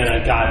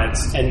Indiana, got it,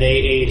 and they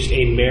aged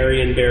a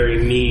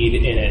Marionberry mead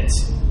in it.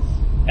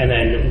 And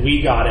then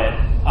we got it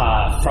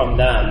from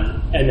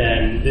them. And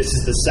then this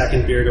is the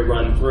second beer to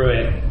run through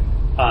it.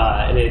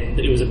 And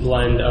it was a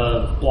blend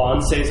of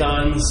blonde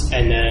Saisons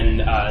and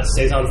then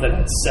Saisons that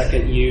had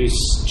second use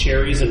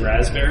cherries and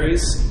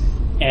raspberries,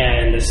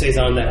 and a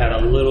Saison that had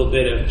a little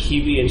bit of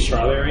kiwi and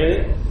strawberry in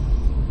it.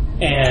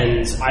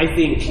 And I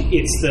think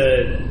it's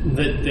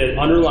the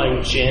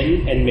underlying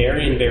gin and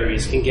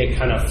Marionberries can get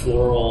kind of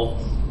floral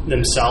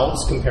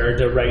themselves compared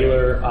to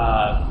regular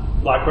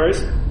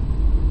blackberries.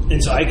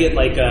 And so I get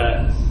like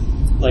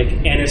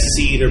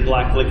aniseed or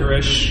black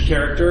licorice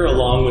character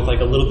along with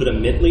like a little bit of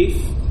mint leaf.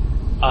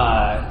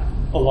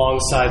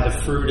 Alongside the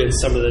fruit and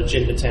some of the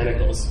gin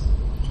botanicals.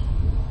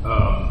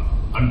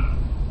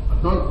 I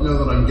don't know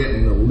that I'm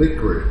getting the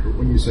licorice, but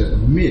when you said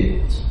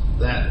mint,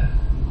 that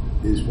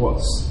is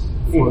what's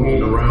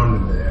floating around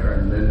in there,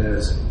 and then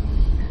there's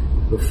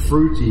the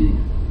fruity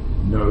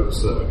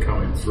notes that are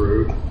coming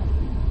through.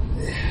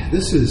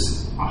 This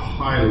is a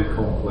highly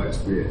complex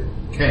beer.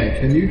 Ken,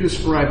 can you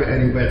describe it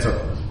any better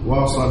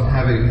whilst I'm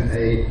having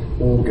a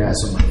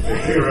orgasm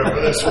here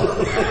over this one?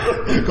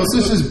 Because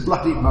this is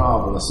bloody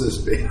marvellous, this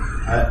beer.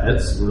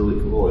 It's really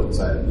cool.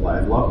 I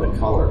love the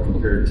color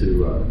compared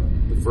to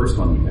the first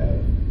one we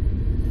had.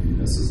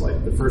 This is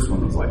like, the first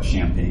one was like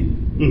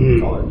champagne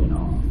color,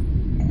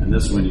 and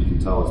this one you can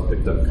tell it's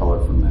picked up color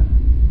from the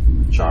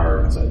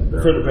char inside the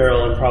barrel. For the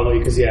barrel, and probably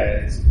because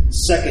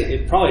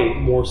it probably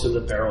more so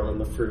the barrel than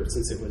the fruit,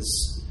 since it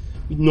was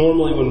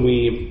normally when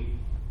we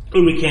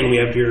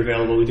have beer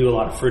available, we do a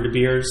lot of fruited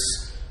beers,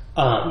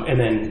 and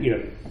then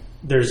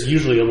there's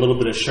usually a little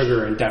bit of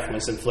sugar and definitely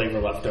some flavor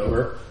left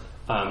over.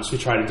 So we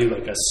try to do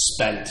like a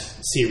spent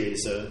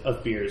series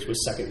of beers with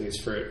second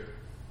use fruit.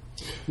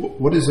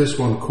 What is this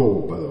one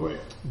called, by the way?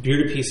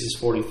 Beer to Pieces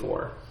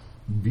 44.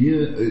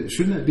 Beer,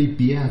 shouldn't it be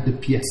Bière de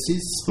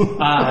Pièces?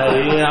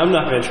 Yeah, I'm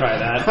not going to try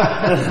that.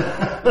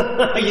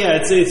 Yeah,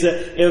 it's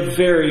a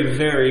very,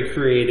 very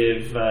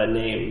creative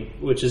name,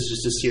 which is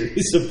just a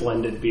series of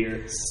blended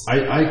beers.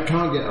 I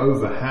can't get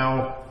over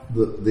how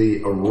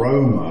the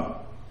aroma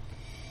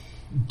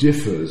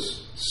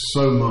differs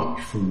so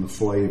much from the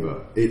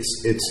flavour.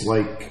 It's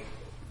like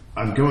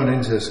I'm going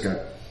into this going,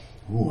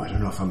 I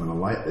don't know if I'm going to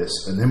like this.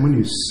 And then when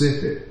you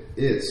sip it,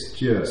 it's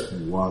just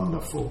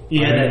wonderful.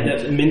 Yeah,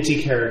 that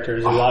minty character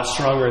is a lot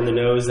stronger in the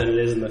nose than it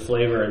is in the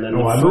flavor, and then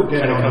the I'm fruit not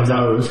getting kind of on comes the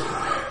out.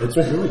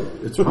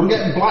 nose. I'm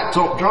getting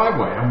blacktop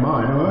driveway on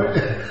mine, all right?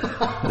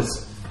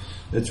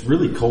 It's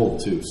really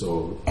cold too,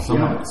 so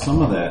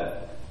some of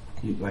that,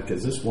 like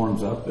as this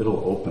warms up,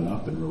 it'll open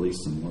up and release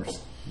some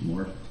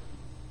more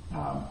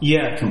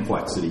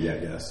complexity, I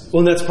guess. Well,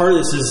 and that's part of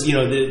this is,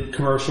 the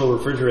commercial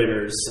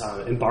refrigerators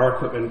and bar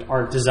equipment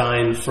aren't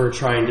designed for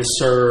trying to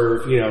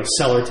serve,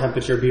 cellar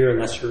temperature beer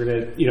unless you're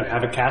going to,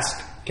 have a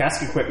cask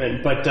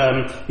equipment. But,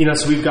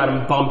 so we've got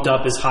them bumped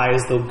up as high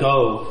as they'll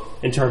go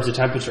in terms of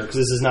temperature, because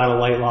this is not a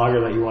light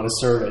lager that you want to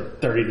serve at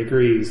 30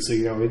 degrees. So,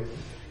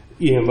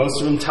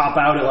 most of them top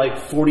out at like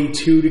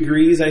 42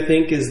 degrees, I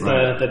think, is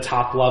the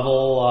top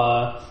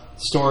level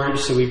storage.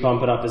 So we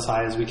bump it up as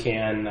high as we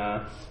can.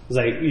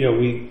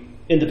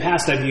 In the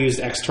past, I've used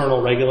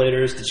external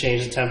regulators to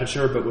change the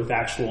temperature, but with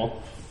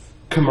actual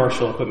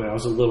commercial equipment, I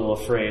was a little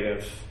afraid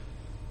of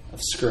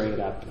screwing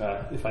it up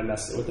if I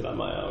messed with it on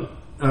my own.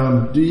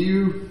 I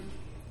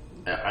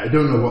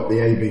don't know what the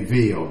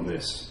ABV on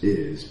this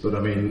is, but I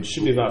mean... It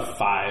should be about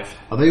 5.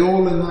 Are they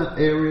all in that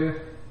area?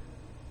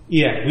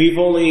 Yeah, we've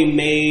only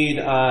made,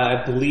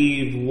 I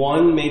believe,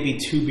 1, maybe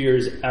 2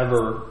 beers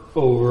ever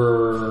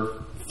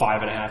over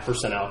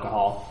 5.5%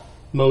 alcohol.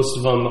 Most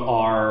of them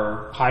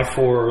are high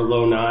 4 or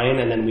low 9,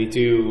 and then we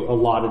do a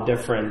lot of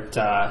different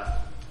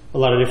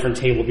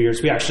table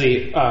beers. We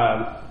actually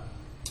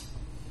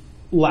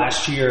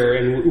last year,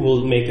 and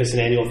we'll make this an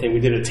annual thing, we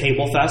did a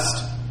table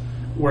fest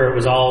where it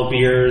was all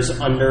beers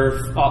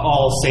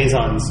all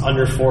Saisons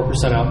under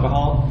 4%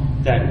 alcohol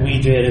that we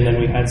did, and then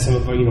we had some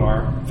of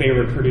our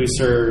favorite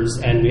producers,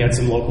 and we had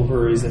some local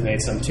breweries that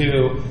made some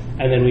too,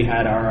 and then we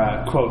had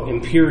our quote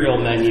imperial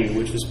menu,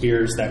 which was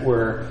beers that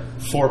were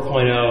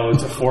 4.0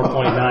 to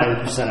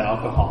 4.9%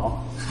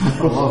 alcohol. I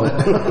love it.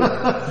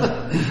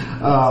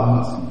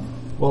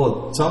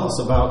 Well, tell us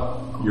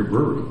about your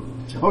brewery.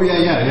 Oh,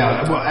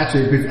 yeah. Well,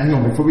 actually, hang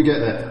on, before we get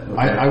there, okay.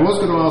 I was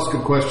going to ask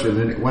a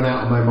question, and it went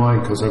out of my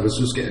mind because I was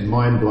just getting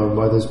mind blown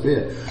by this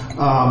beer.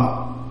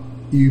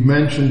 You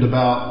mentioned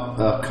about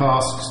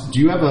casks. Do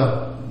you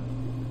ever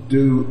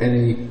do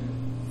any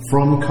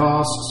from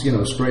casks,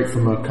 straight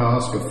from a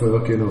cask, a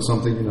firkin or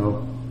something,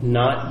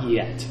 Not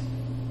yet.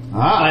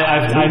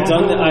 I've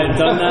done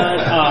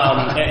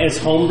that as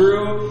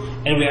homebrew,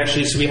 and we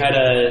had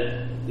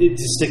to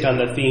stick on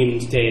the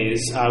themed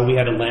days. We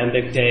had a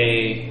lambic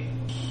day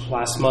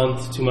last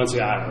month, 2 months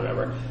ago, I don't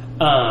remember.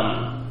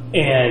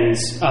 And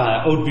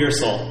Ode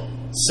Biersel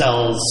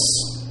sells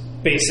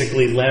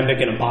basically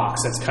lambic in a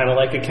box. That's kind of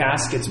like a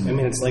cask. It's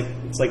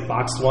like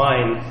boxed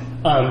wine,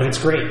 but it's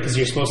great because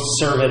you're supposed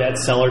to serve it at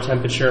cellar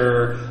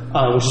temperature,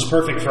 which is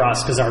perfect for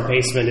us because our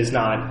basement is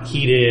not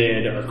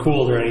heated or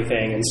cooled or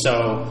anything. And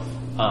so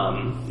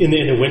in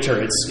the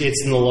winter,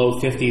 it's in the low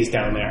 50s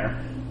down there.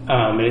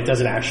 And it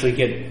doesn't actually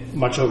get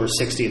much over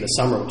 60 in the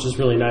summer, which is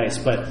really nice.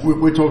 But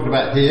we're talking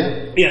about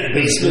here? Yeah,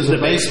 the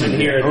basement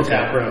here at the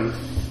tap room.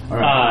 All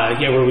right.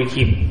 Where we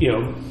keep,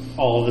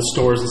 all of the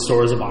stores and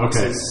stores of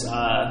boxes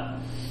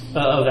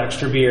of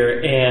extra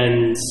beer.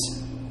 And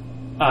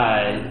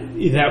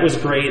that was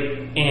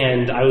great.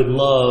 And I would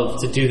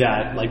love to do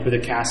that, like with a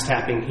cask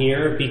tapping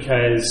here,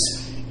 because,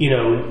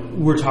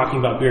 we're talking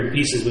about beer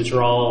pieces, which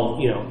are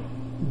all,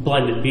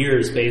 blended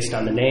beers based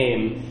on the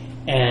name.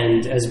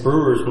 And as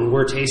brewers, when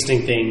we're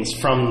tasting things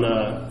from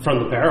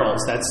the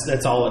barrels,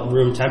 that's all at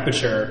room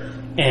temperature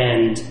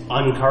and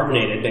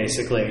uncarbonated,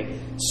 basically.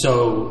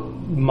 So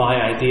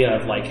my idea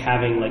of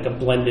having a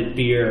blended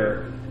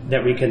beer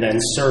that we can then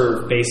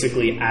serve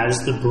basically as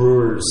the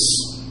brewers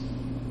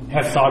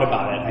have thought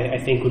about it,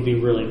 I think would be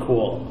really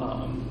cool.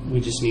 We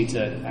just need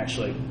to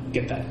actually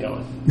get that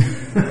going.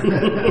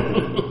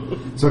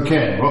 So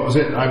Ken, what was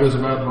it I was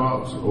about to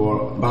ask?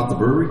 Or about the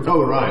brewery?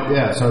 Oh, right,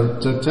 yeah. So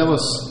tell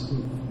us.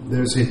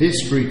 There's a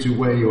history to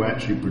where you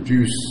actually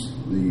produce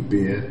the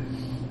beer,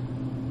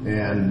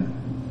 and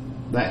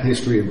that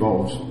history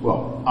involves,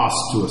 us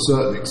to a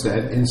certain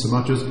extent, in so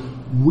much as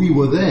we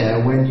were there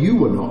when you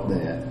were not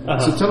there. Uh-huh.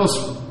 So tell us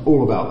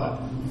all about that.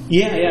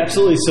 Yeah,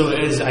 absolutely. So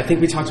as I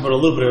think we talked about a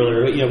little bit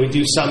earlier, we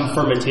do some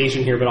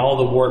fermentation here, but all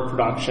the wort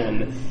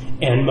production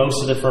and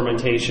most of the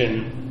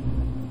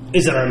fermentation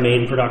is at our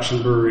main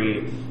production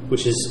brewery,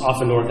 which is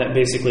off of North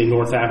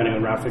Avenue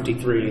and Route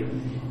 53.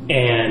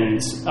 And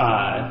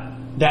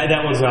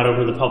that one's not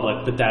open to the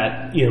public, but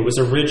that was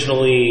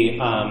originally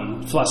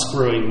Flusk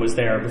Brewing was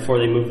there before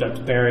they moved up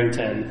to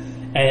Barrington,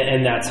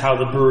 and that's how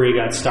the brewery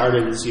got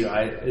started. As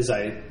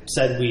I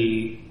said,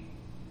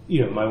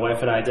 my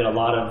wife and I did a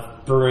lot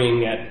of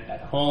brewing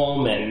at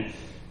home and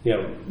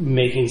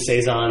making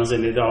saisons,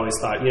 and I'd always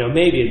thought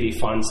maybe it'd be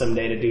fun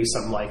someday to do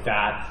something like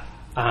that.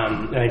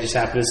 And I just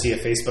happened to see a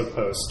Facebook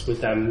post with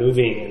them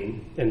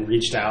moving and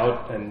reached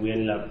out, and we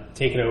ended up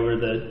taking over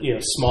the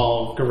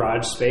small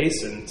garage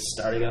space and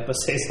starting up a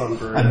saison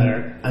brewery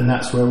there. And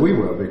that's where we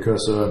were,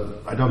 because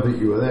I don't think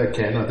you were there,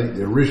 Ken. I think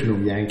the original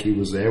Yankee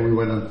was there. We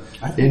went and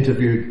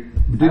interviewed.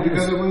 Did you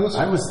go there with us?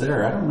 I was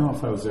there. I don't know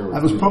if I was there with you.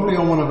 I was probably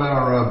on one of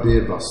our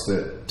beer bus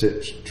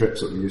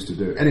trips that we used to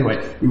do. Anyway,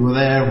 we were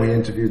there. We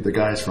interviewed the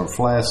guys from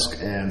Flask,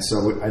 and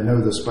so I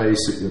know the space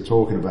that you're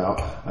talking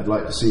about. I'd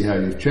like to see how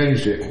you've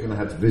changed it. We're going to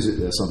have to visit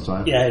there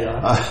sometime.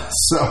 Yeah.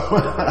 So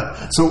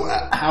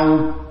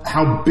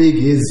how big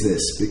is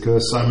this?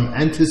 Because I'm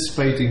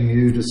anticipating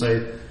you to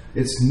say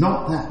it's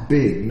not that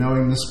big,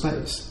 knowing the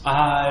space.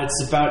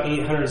 It's about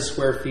 800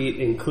 square feet,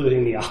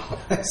 including the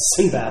office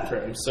and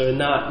bathroom. So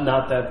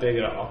not that big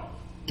at all.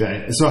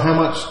 Okay. So how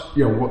much?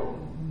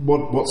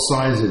 What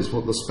sizes?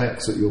 What the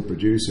specs that you're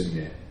producing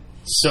here?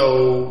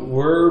 So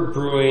we're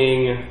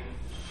brewing.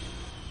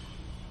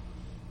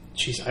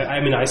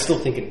 I still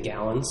think in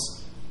gallons.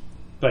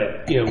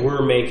 But,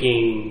 we're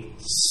making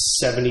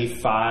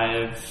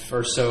 75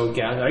 or so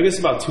gallons. I guess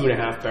about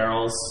 2.5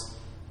 barrels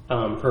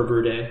per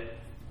brew day.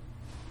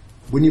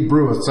 When you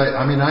brew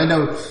I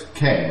know,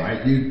 Ken,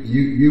 right?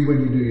 You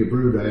when you do your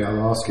brew day,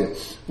 I'll ask you,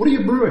 what are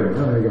you brewing?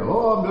 And you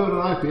go, I'm doing an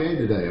IPA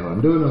today, or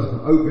I'm doing an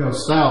oatmeal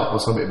stout or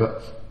something.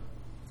 But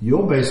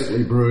you're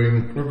basically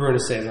brewing... We're brewing a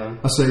Saison.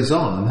 A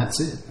Saison, and that's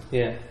it.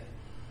 Yeah.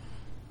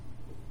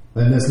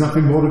 Then there's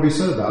nothing more to be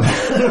said about it.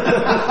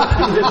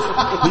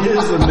 He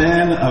is a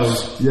man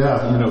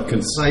of,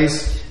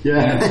 concise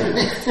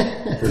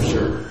answers, for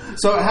sure.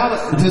 So how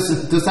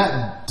does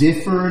that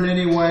differ in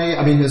any way?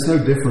 I mean, there's no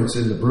difference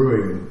in the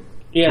brewing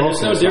Yeah,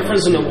 there's no process,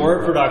 difference in the obviously.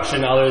 wort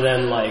production other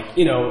than, like,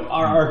 you know,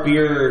 our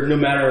beer, no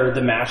matter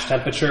the mash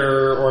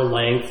temperature or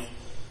length,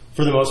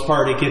 for the most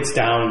part, it gets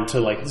down to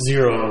like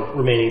 0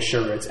 remaining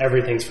sugar.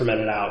 Everything's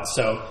fermented out.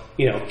 So,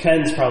 you know,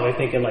 Ken's probably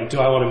thinking, like, do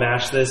I want to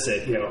mash this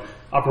at, you know,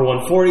 upper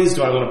 140s?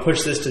 Do I want to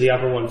push this to the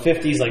upper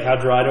 150s? Like, how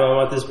dry do I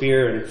want this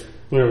beer? And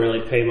we don't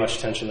really pay much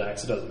attention to that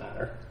because it doesn't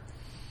matter.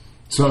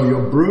 So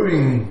your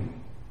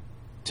brewing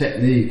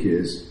technique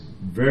is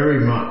very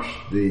much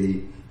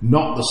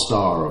not the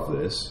star of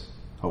this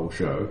whole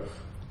show.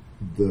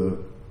 The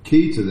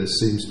key to this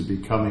seems to be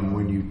coming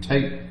when you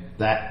take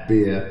that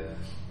beer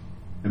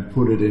and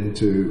put it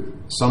into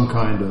some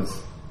kind of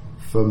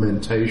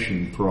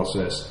fermentation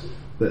process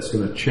that's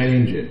going to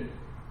change it.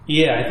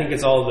 Yeah, I think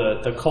it's all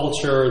the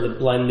culture, the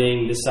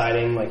blending,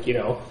 deciding, like, you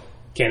know,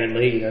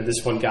 candidly, you know,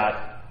 this one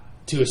got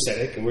too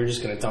acidic and we're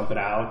just going to dump it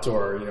out.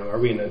 Or, you know, are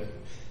we going to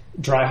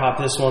dry hop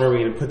this one? Or are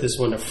we going to put this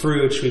one to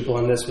fruit? Should we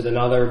blend this with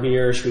another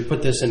beer? Should we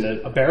put this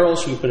into a barrel?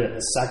 Should we put it in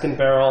a second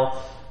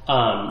barrel?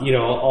 You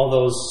know, all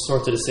those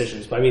sorts of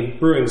decisions. But I mean,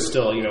 brewing's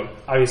still, you know,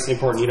 obviously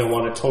important. You don't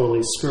want to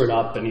totally screw it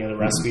up, and, you know, the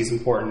recipe is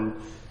important.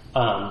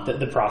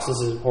 The process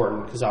is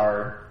important because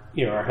our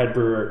head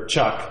brewer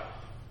Chuck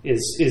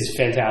is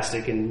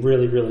fantastic and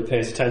really, really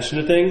pays attention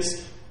to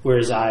things,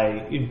 whereas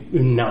I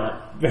am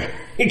not very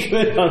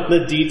good on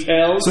the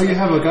details. So you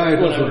have a guy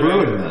who does the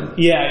brewing then?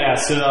 Yeah.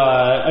 So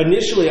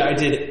initially I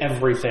did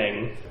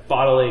everything: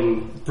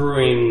 bottling,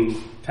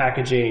 brewing,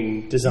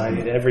 packaging,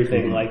 designing,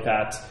 everything like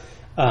that.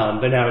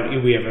 But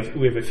now we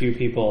have a few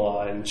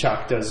people, and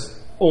Chuck does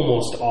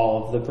almost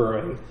all of the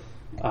brewing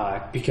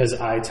because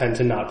I tend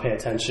to not pay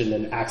attention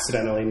and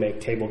accidentally make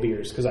table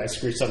beers because I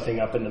screw something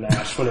up in the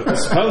mash when it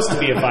was supposed to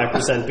be a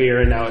 5% beer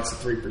and now it's a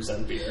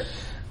 3% beer.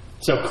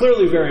 So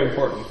clearly very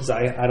important because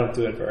I don't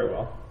do it very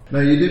well.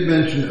 Now, you did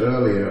mention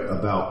earlier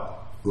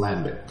about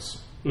lambics.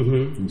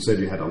 Mm-hmm. You said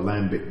you had a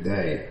lambic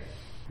day.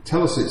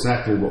 Tell us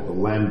exactly what the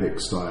lambic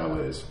style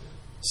is.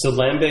 So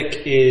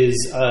lambic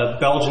is a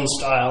Belgian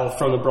style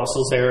from the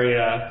Brussels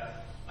area,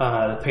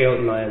 the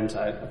Paleotenland.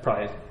 I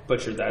probably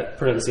butchered that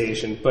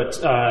pronunciation, but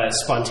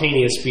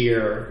spontaneous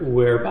beer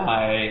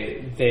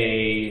whereby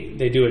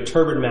they do a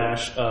turbid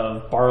mash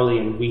of barley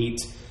and wheat,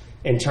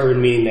 and turbid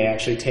meaning they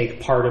actually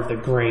take part of the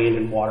grain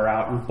and water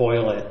out and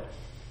boil it,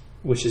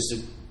 which is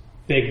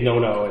a big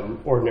no-no in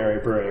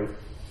ordinary brewing.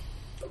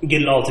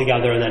 Get it all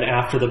together, and then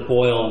after the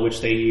boil,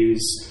 which they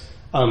use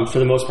for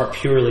the most part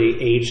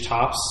purely aged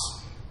hops,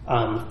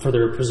 for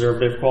their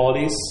preservative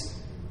qualities,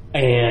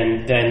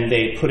 and then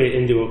they put it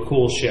into a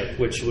cool ship,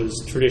 which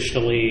was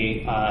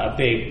traditionally a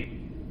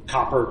big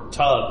copper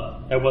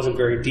tub that wasn't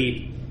very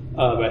deep.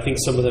 I think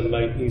some of them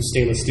might use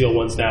stainless steel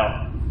ones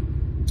now,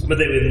 but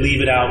they would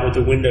leave it out with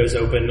the windows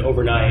open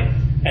overnight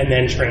and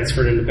then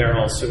transfer it into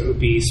barrels, so it would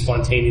be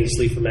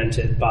spontaneously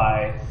fermented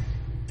by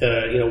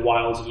the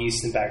wild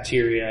yeast and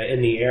bacteria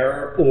in the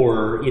air,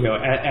 or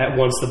at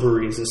once the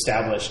brewery is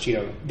established,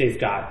 they've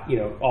got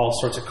all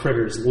sorts of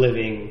critters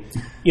living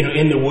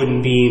in the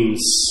wooden beams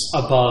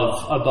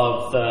above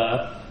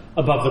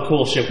the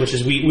cool ship, which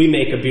is we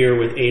make a beer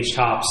with aged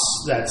hops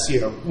that's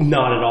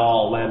not at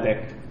all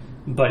lambic,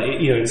 but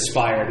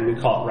inspired, and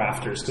we call it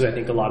rafters because I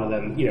think a lot of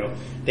them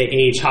they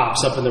age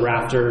hops up in the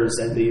rafters,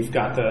 and you've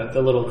got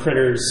the little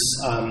critters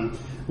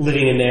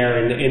living in there,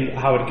 and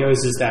how it goes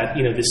is that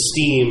the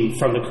steam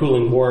from the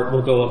cooling wort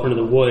will go up into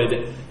the wood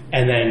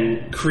and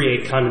then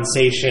create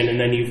condensation, and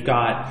then you've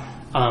got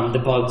the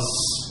bugs,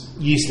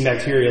 yeast and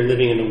bacteria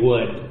living in the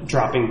wood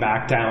dropping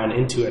back down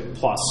into it,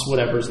 plus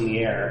whatever's in the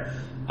air,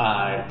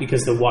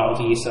 because the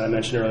wild yeast that I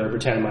mentioned earlier,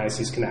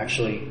 Brettanomyces, can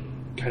actually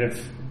kind of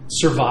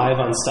survive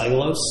on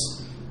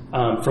cellulose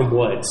from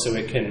wood, so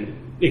it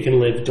can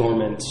live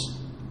dormant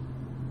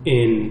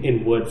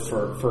in wood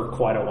for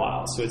quite a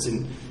while. So it's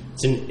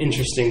an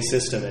interesting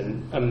system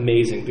and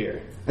amazing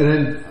beer. And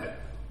then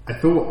I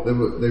thought there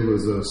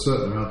was a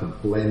certain amount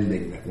of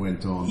blending that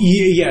went on.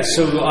 Yeah.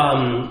 So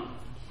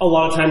a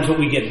lot of times what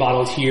we get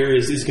bottled here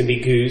is going to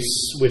be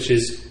Goose, which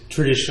is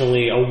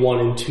traditionally a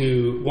 1,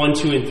 2, and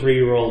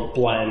 3-year-old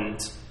blend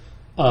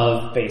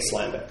of base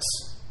lambics.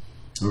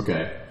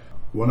 Okay.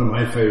 One of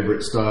my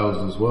favorite styles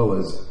as well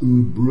is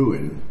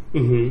Brewing.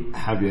 Mm-hmm.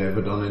 Have you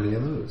ever done any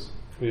of those?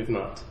 We have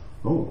not.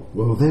 Oh,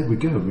 well, there we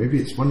go.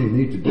 Maybe it's one you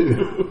need to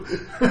do.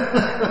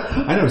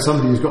 I know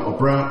somebody who's got a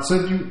brown...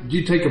 So do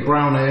you take a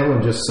brown ale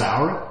and just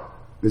sour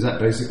it? Is that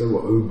basically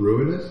what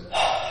Brewing is?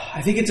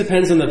 I think it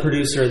depends on the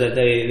producer that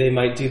they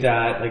might do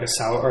that, like a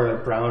sour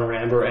or a brown or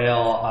amber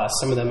ale.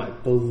 Some of them, I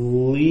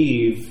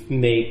believe,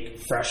 make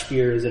fresh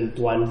beers and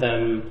blend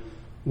them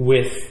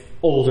with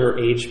older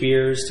aged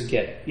beers to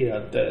get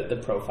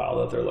the profile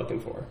that they're looking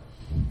for.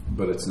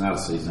 But it's not a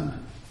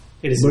Saison.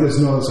 It is. But it's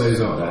not a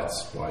Saison.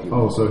 That's why.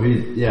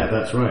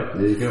 That's right.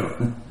 There you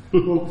go.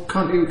 Well,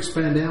 can't you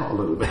expand out a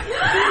little bit?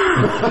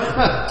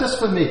 Just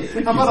for me.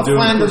 How about a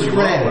Flanders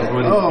Red?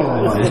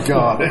 Oh my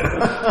God.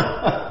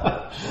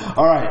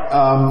 All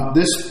right.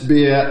 This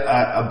beer,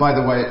 by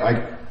the way,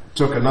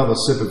 took another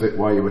sip of it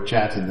while you were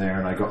chatting there,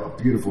 and I got a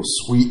beautiful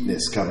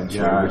sweetness coming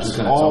through, which is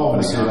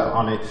obviously that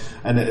honey,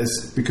 and it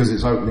is because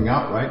it's opening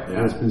up, right?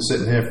 Yeah. It's been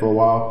sitting here for a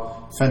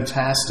while.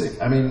 Fantastic.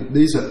 I mean,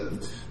 this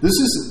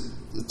is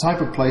the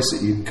type of place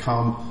that you can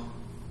come,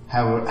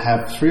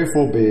 have 3 or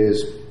 4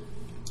 beers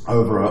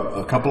over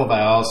a couple of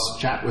hours,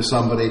 chat with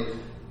somebody,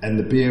 and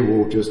the beer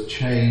will just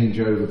change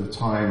over the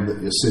time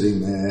that you're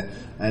sitting there,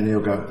 and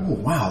you'll go, oh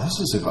wow, this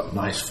has got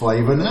nice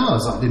flavour now.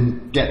 I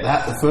didn't get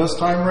that the first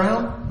time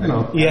round.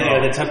 Yeah,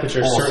 the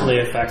temperature certainly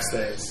affects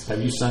things.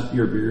 Have you sent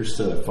your beers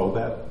to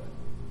FOBAP?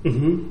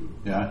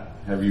 Mm-hmm. Yeah.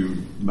 Have you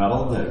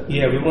medaled it?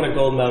 Yeah, we won a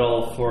gold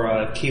medal for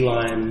a key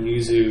lime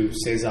yuzu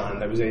saison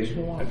that was aged in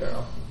a wine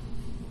barrel.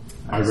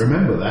 I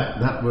remember that.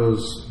 That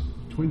was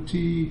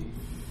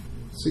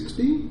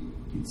 2016.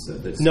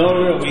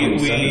 No. We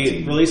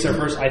released our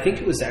first. I think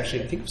it was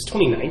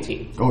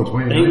 2019. Oh, 2019.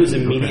 I think it was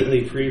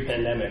immediately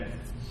pre-pandemic.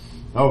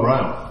 Oh,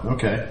 right.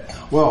 Okay.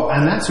 Well,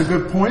 and that's a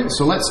good point.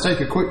 So let's take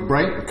a quick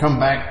break and come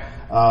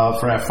back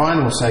for our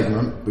final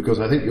segment, because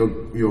I think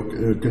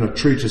you're going to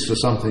treat us to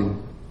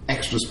something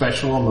extra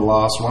special on the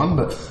last one,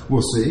 but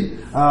we'll see.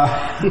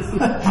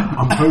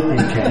 I'm hoping,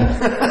 Ken.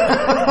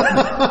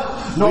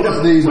 Not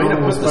that these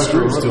are all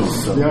special.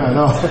 Yeah, I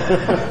know.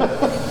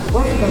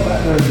 Why don't you go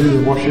back there and do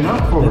the washing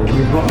up for us?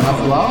 We've got enough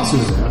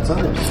glasses there, I tell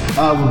you.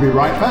 We'll be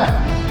right back.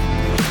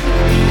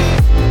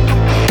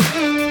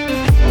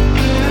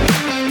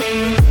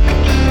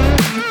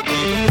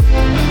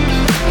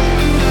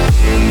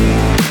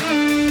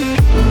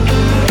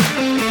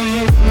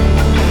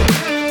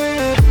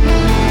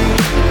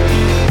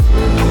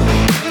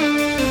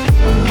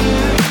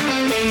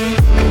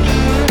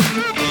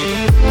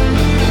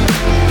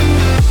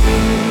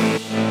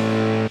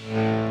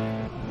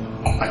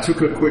 I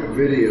took a quick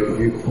video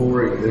of you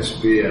pouring this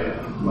beer,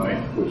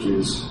 Mike, which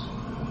is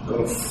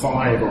got a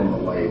 5 on the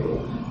label.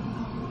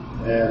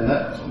 And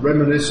that's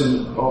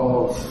reminiscent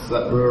of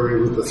that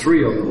brewery with the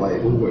 3 on the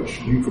label, which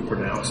you could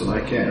pronounce and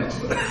I can't.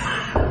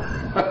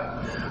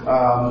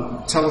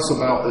 Tell us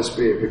about this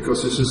beer,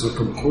 because this is a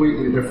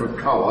completely different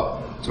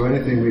colour to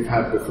anything we've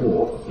had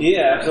before.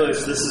 Yeah, absolutely.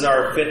 So this is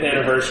our 5th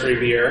anniversary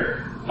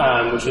beer,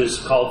 which was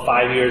called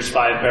 5 Years,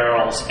 5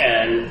 Barrels,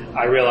 and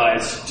I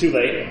realized too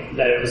late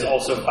that it was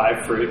also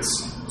 5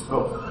 fruits.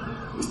 Oh.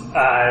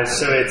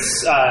 So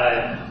it's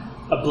a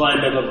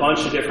blend of a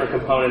bunch of different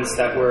components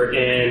that were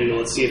in,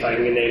 let's see if I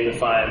can name the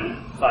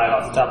 5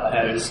 off the top of my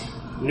head. It was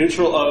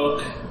neutral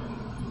oak,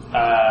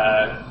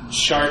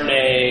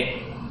 Chardonnay,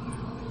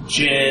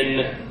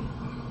 gin,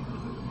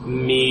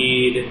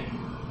 mead,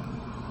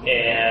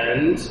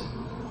 and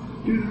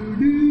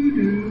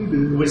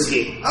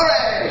whiskey. All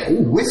right.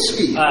 Ooh,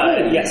 whiskey.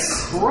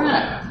 Yes.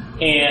 Crap.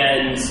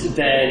 And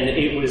then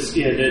it was,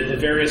 the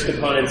various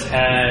components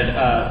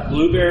had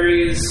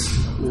blueberries,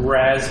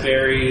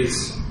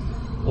 raspberries,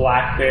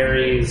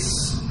 blackberries,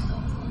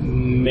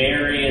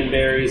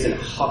 marionberries, and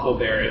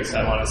huckleberries,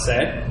 I want to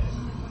say.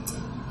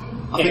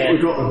 I think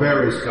we've got the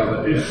berries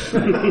covered here.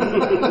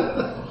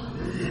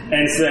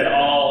 And so that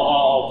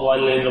all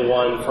blended into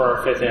one for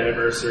our 5th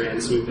anniversary,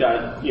 and so we've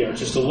got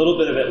just a little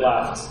bit of it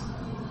left.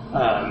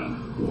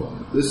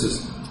 This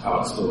is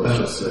it's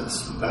delicious.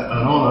 It's an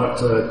honour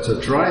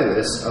to try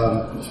this.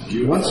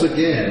 Once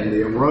again,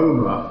 the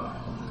aroma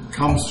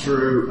comes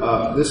through.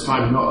 This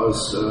time not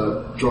as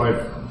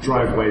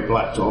driveway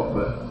blacktop,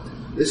 but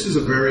this is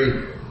a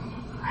very.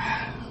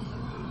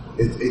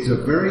 It's a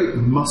very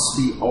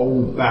musty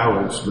old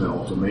barrel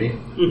smell to me.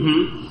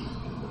 Mm-hmm.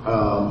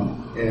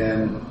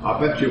 And I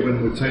bet you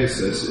when we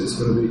taste this, it's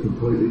going to be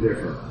completely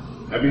different.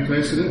 Have you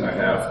tasted it? I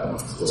have.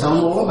 Tell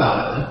them all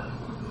about it.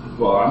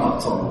 Well, I'm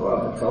not telling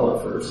about the color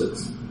first.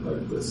 It's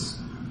like this.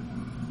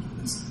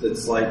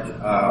 It's like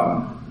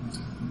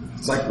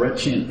red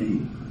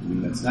champagne. I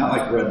mean, it's not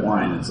like red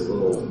wine. It's a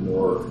little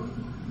more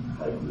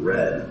like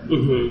red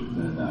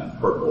than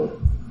purple,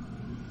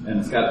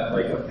 and it's got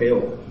like a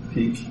pale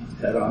pink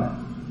head on it.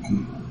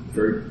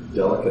 Very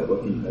delicate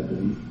looking, I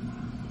believe.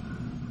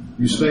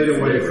 You stayed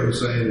away from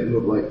saying it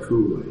looked like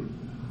Kool-Aid.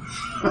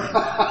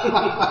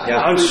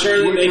 Yeah, I'm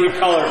sure they made a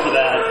color for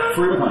that.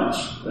 Fruit punch.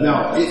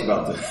 No, it's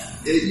about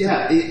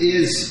it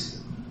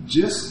is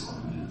just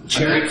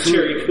cherry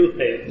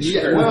Kool-Aid.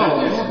 Yeah, sure.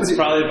 well, it's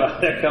probably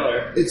about that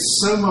color. It's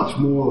so much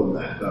more than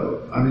that,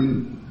 though. I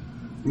mean,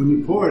 when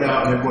you pour it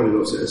out and everybody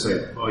looks at it and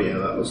say, "Oh yeah,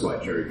 that looks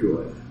like cherry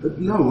Kool-Aid," but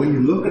no, when you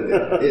look at it,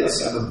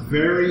 it's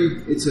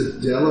a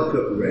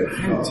delicate red.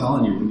 I'm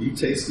telling you, when you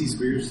taste these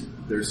beers,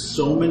 there's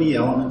so many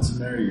elements in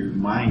there. Your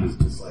mind is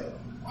just like,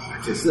 "Oh, I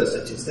taste this,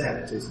 I taste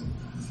that, I taste."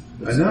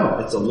 I know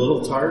it's a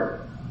little tart.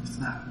 It's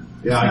not.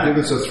 Yeah, I give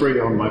this a 3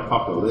 on my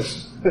pucker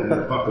list,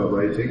 the pucker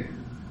rating.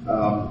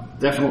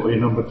 Definitely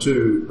number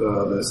 2.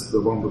 There's the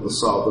one with the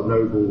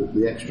noble,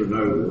 the extra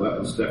noble. That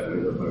was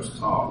definitely the most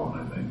tart one,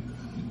 I think.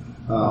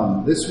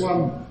 This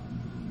one,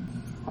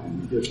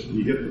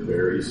 you get the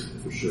berries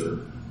for sure.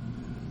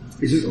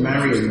 Is it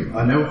Marion?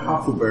 I know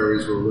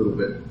huckleberries were a little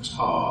bit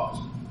tart.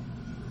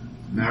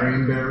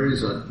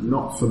 Marionberries, I'm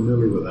not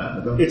familiar with that. I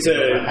don't think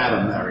I had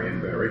a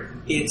Marionberry.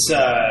 It's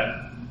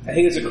I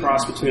think it's a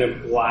cross between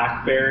a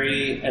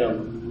blackberry and a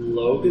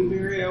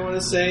loganberry, I want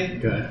to say.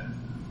 Okay.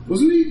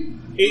 Wasn't he?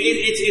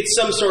 It's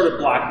some sort of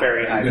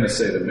blackberry I'm hybrid. going to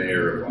say the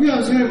mayor of Washington. Yeah, I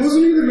was going to,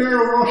 wasn't he the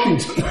mayor of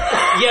Washington?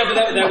 Yeah, but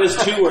that was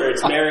 2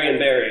 words, Mary and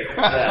Berry.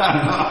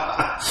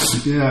 Yeah.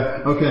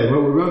 Yeah, okay,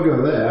 well, we won't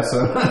go there. So,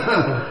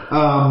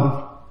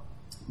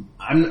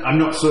 I'm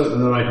not certain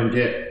that I can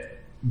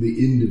get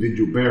the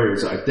individual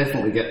berries. I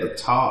definitely get the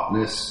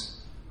tartness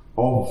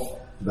of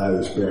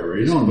those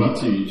berries. You don't need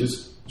to. You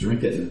just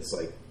drink it, and it's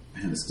like,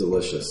 man, it's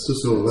delicious.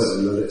 Just sort of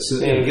let it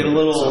sit. And you get a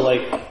little,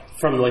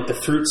 from, the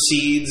fruit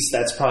seeds.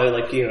 That's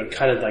probably,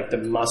 kind of like the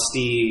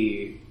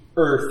musty,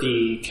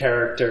 earthy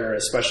character,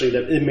 especially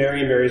the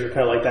Marion berries are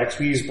kind of like that, because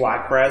we use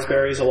black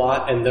raspberries a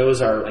lot, and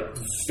those are,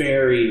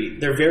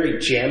 they're very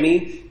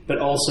jammy, but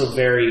also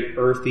very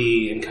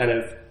earthy and kind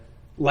of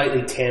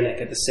lightly tannic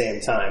at the same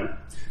time.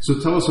 So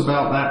tell us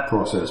about that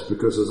process,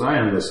 because as I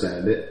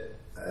understand it,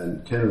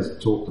 and Ken has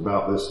talked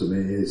about this to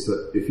me, is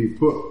that if you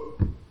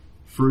put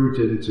fruit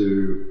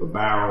into a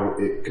barrel,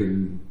 it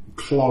can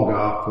clog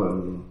up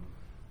and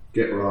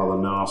get rather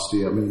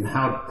nasty. I mean,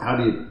 how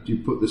do you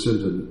put this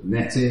into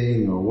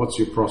netting, or what's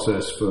your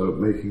process for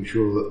making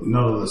sure that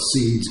none of the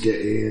seeds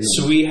get in?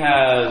 So we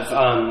have,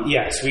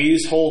 we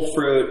use whole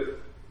fruit,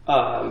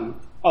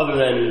 other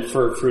than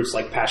for fruits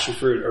like passion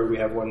fruit, or we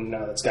have one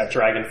now that's got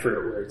dragon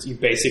fruit, where you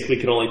basically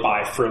can only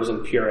buy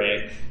frozen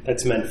puree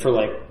that's meant for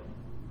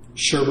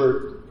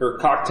sherbet or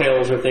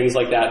cocktails or things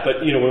like that.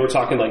 But, when we're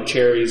talking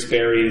cherries,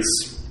 berries,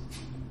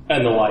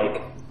 and the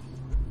like,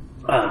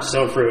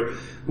 stone fruit,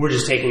 we're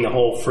just taking the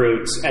whole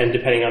fruit, and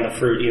depending on the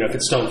fruit, if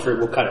it's stone fruit,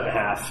 we'll cut it in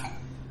half.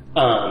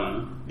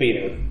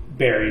 But,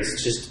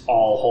 berries, just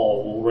all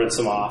whole, we'll rinse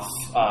them off,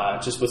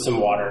 just with some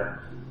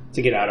water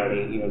to get out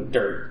any,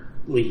 dirt,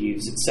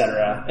 leaves,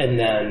 etc. And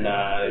then,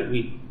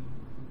 we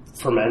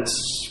ferment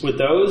with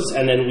those,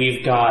 and then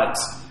we've got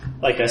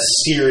a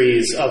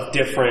series of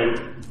different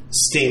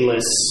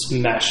stainless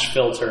mesh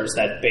filters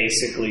that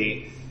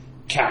basically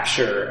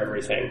capture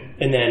everything.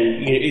 And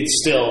then it's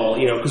still,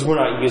 because we're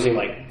not using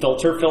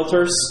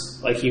filters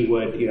like you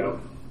would,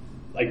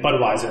 like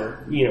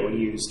Budweiser, would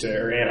use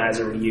or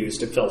Anheuser would use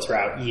to filter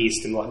out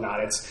yeast and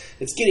whatnot.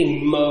 It's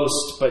getting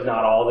most, but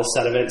not all the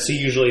sediment. So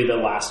usually the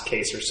last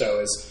case or so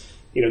is,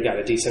 got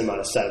a decent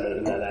amount of sediment,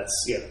 and then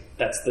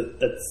that's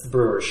the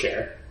brewer's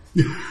share.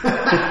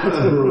 That's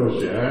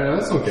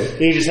okay.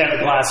 And you just have a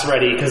glass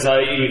ready, because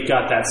you've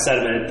got that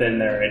sediment,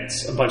 then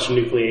it's a bunch of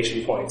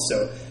nucleation points.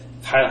 So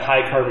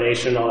high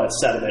carbonation, all that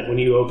sediment. When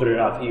you open it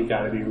up, you've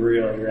got to be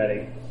really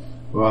ready.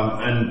 Well,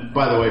 and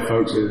by the way,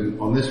 folks,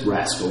 on this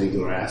rascally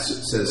glass,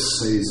 it says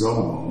Saisons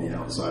on the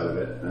outside of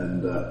it.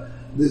 And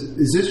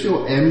is this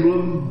your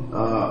emblem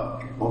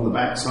on the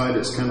backside?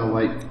 It's kind of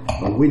like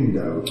a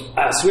window.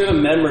 So we have a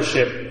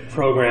membership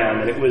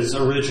program, and it was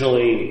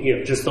originally,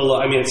 just the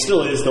it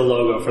still is the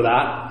logo for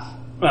that.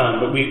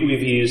 But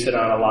we've used it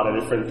on a lot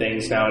of different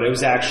things now. And it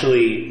was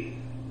actually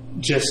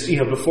just,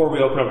 before we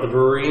opened up the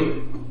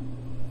brewery,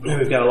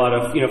 we've got a lot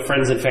of,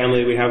 friends and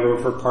family we have over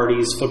for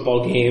parties,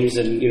 football games,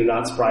 and,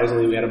 not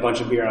surprisingly, we had a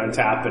bunch of beer on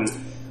tap, and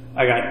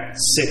I got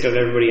sick of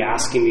everybody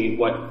asking me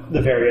what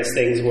the various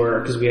things were,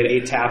 because we had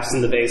 8 taps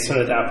in the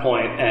basement at that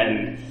point,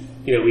 and,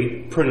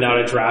 we printed out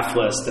a draft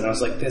list, and I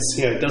was like, this,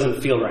 it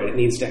doesn't feel right. It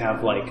needs to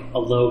have, a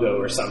logo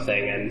or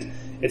something, and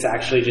it's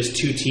actually just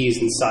 2 T's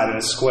inside of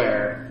a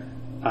square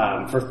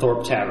for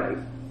Thorpe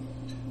Tavern.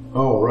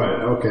 Oh,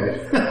 right, okay.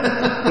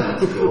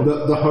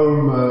 the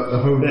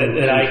home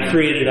that I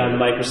created on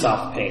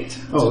Microsoft Paint.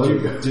 Oh, there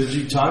you go. Did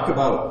you talk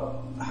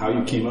about how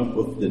you came up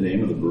with the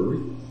name of the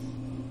brewery?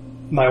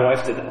 My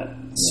wife did that.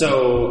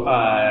 So,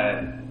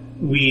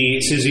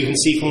 so as you can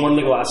see from one of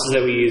the glasses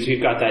that we use,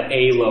 we've got that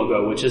A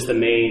logo, which is the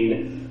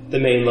main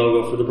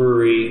logo for the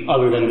brewery,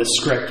 other than the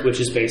script, which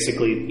is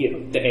basically,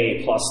 the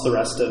A plus the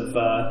rest of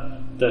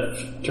the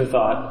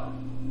Afterthought.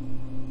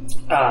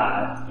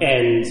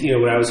 And,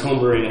 when I was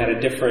homebrewing, I had a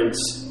different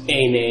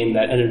A name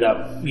that ended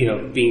up,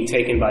 being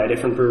taken by a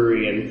different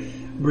brewery,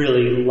 and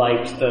really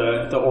liked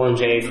the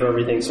orange A for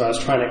everything. So I was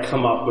trying to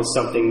come up with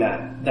something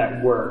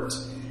that worked.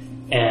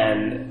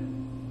 And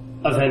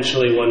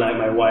eventually one night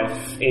my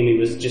wife, Amy,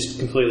 was just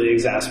completely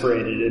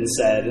exasperated and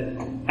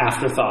said,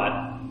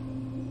 Afterthought.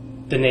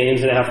 The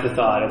name's an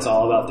afterthought. It's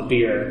all about the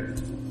beer.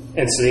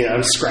 And so,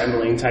 I'm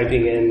scrambling,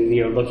 typing in,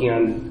 looking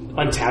on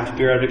Untapped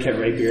Beer Advocate,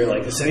 Rate Beer,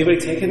 has anybody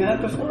taken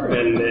that before?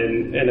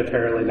 And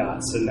apparently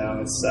not. So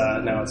now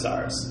it's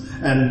ours.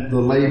 And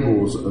the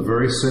labels are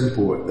very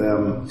simple.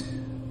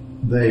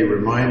 They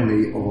remind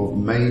me of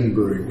Maine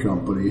Brewing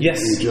Company. Yes.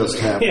 You just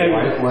have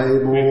white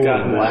label,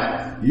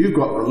 black. You've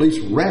got at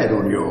least red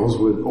on yours,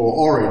 or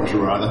orange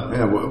rather,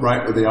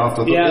 right, with the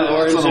Afterthought. Yeah,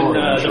 orange, and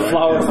orange, the right?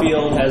 flower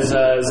field has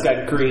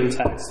got green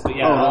text.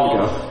 But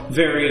all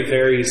very,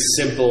 very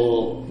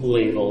simple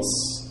labels.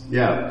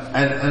 Yeah,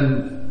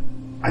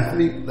 and I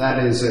think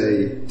that is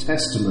a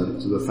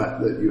testament to the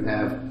fact that you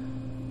have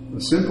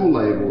a simple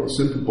label, a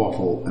simple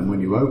bottle, and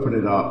when you open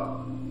it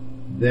up,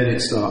 then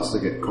it starts to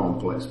get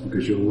complex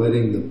because you're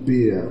letting the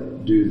beer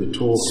do the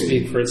talking.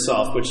 Speak for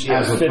itself, which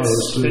As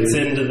fits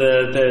into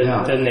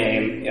the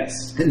name,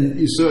 yes. And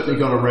you certainly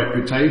got a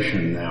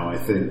reputation now, I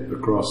think,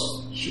 across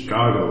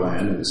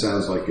Chicagoland, and it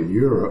sounds like in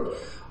Europe.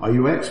 Are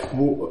you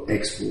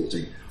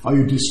exporting? Are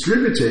you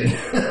distributing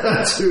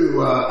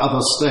to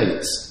other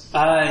states?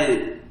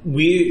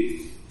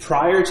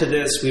 Prior to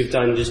this, we've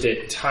done just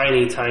a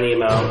tiny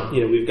amount.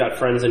 We've got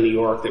friends in New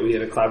York that we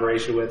have a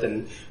collaboration with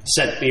and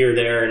sent beer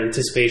there in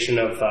anticipation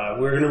of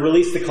we're going to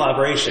release the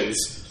collaborations.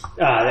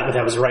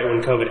 That was right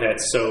when COVID hit.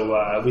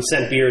 So we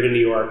sent beer to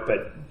New York,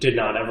 but did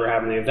not ever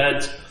have the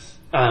event.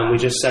 We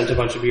just sent a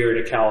bunch of beer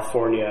to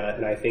California,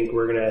 and I think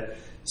we're going to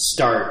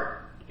start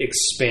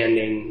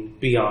expanding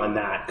beyond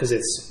that because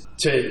it's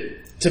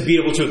to be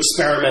able to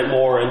experiment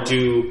more and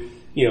do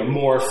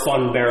more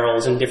fun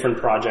barrels and different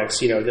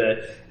projects.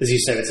 As you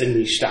said, it's a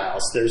niche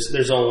styles.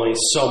 There's only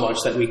so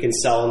much that we can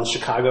sell in the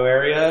Chicago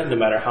area, no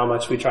matter how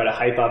much we try to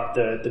hype up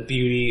the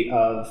beauty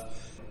of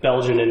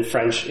Belgian and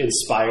French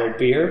inspired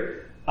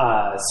beer.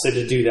 So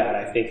to do that,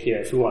 I think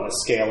if we want to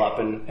scale up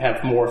and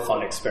have more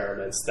fun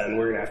experiments, then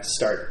we're gonna have to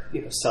start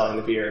selling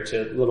the beer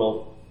to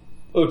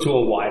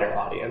a wider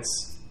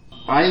audience.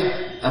 I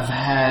have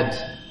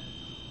had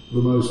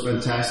the most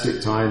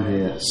fantastic time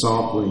here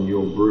sampling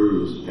your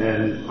brews,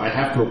 and I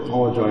have to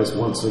apologize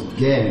once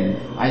again.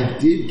 I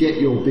did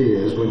get your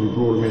beers when you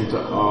brought them into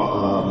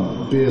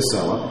our beer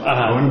cellar.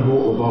 I went and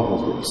bought the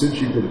bottles, but since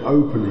you've been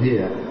open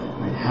here,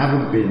 I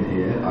haven't been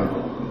here.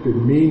 I've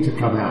been meaning to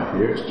come out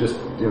here. It's just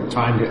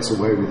time gets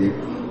away with you.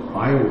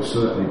 I will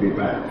certainly be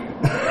back.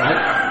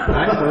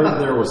 I heard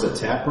there was a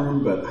tap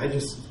room, but I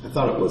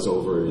thought it was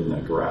over in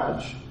the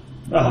garage,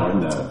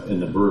 in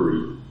the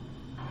brewery.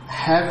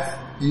 Have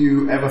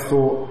you ever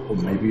thought, or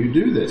maybe you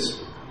do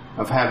this,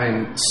 of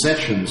having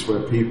sessions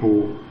where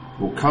people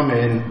will come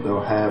in,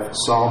 they'll have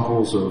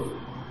samples of,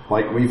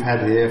 like we've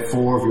had here,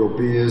 4 of your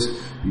beers,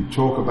 you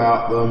talk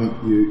about them,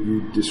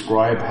 you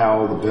describe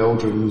how the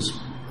Belgians,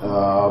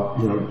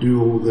 do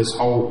all this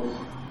whole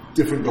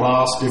different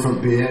glass,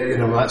 different beer,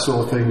 that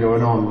sort of thing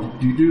going on.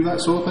 Do you do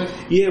that sort of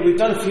thing? Yeah, we've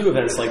done a few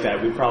events like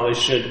that. We probably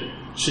should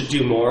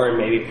do more and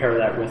maybe pair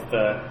that with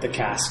the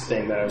cask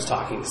thing that I was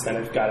talking, because then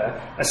I've got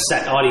a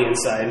set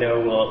audience that I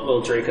know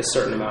will drink a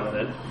certain amount of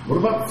it. What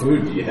about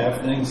food? Do you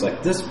have things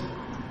like this?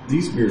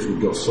 These beers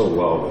would go so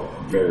well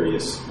with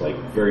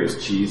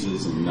various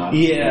cheeses and nuts.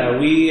 Yeah,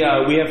 we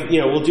have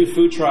we'll do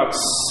food trucks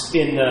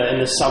in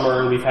the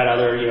summer, and we've had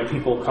other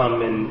people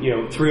come and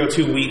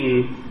 302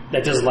 Wheaton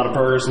that does a lot of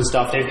burgers and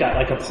stuff. They've got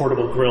like a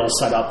portable grill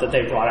set up that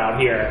they brought out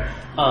here,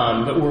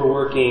 but we're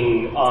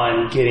working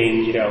on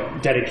getting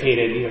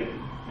dedicated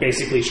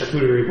basically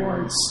charcuterie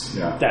boards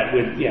that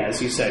would,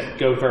 as you said,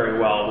 go very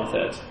well with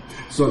it.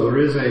 So there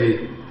is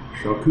a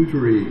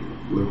charcuterie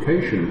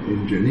location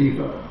in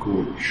Geneva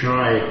called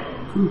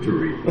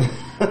Charcuterie.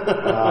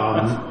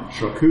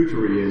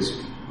 Charcuterie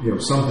is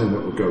something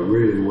that would go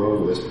really well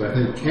with this. But I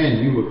think,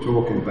 Ken, you were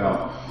talking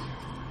about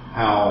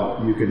how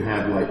you can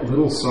have like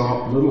little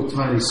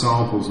tiny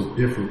samples of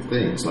different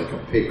things, like a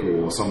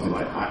pickle or something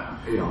like that,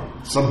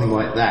 something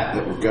like that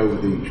would go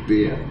with each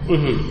beer.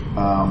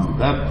 Mm-hmm.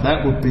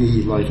 That would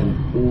be like an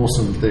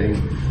awesome thing.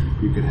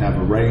 You could have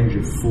a range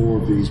of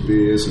 4 of these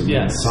beers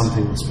and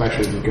something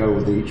special to go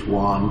with each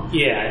one.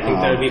 Yeah, I think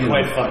that would be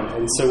quite fun.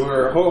 And so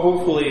we're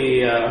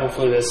hopefully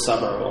this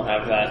summer we'll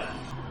have that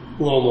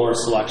little more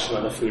selection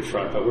on the food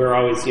front. But we're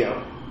always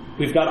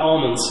we've got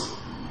almonds.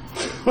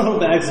 Little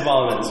bags of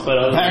almonds, but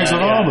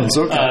almonds.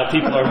 Okay.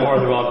 People are more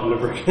than welcome to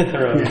bring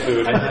their own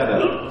food.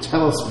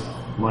 Tell us,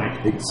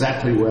 Mike,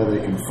 exactly where they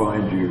can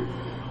find you,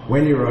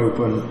 when you're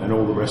open, and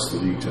all the rest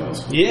of the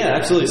details. Yeah,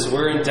 absolutely. So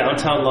we're in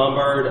downtown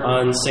Lombard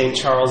on St.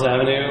 Charles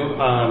Avenue,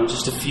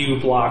 just a few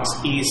blocks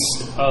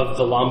east of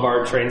the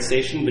Lombard train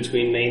station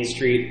between Main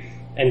Street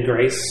and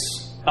Grace.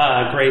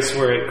 Grace,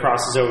 where it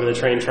crosses over the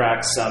train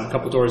tracks, a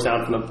couple doors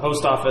down from the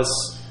post office.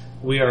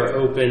 We are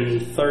open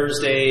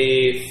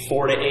Thursday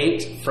 4 to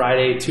 8,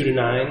 Friday 2 to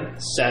 9,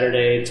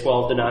 Saturday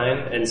 12 to 9,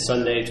 and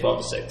Sunday 12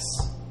 to 6.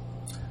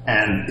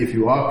 And if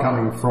you are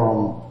coming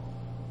from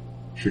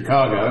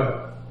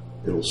Chicago,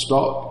 it'll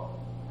stop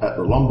at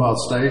the Lombard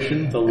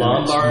station. The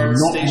Lombard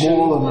station. Not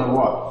more than a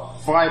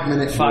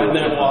 5-minute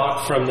 5-minute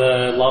walk from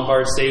the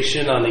Lombard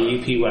station on the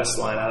UP West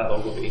line out of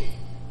Ogilvie.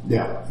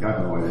 Yeah, I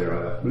have no idea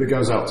either. But it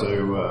goes out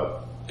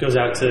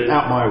to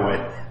out my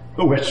way.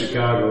 West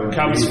Chicago. And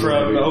comes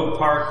from Oak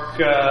Park,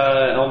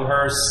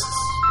 Elmhurst,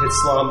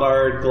 hits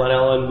Lombard, Glen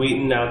Ellen,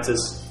 Wheaton, out to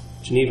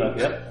Geneva.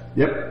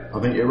 Yep, I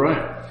think you're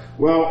right.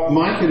 Well,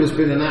 Mike, it has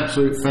been an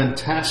absolute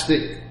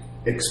fantastic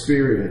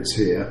experience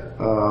here.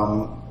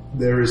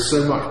 There is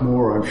so much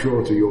more, I'm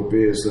sure, to your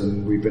beers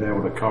than we've been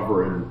able to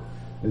cover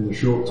in the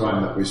short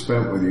time that we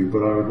spent with you.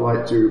 But I would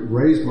like to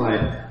raise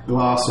my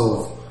glass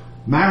of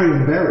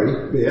Marion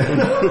Berry beer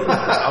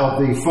of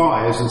the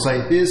 5s and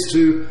say, here's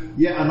to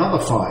yet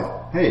another 5.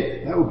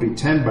 Hey, that would be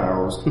 10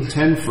 barrels,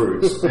 10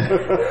 fruits, 10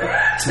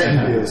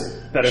 beers.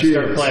 Better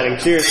start planning.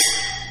 Cheers.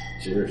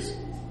 Cheers.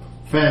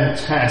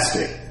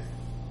 Fantastic.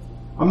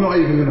 I'm not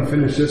even going to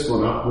finish this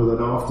one up with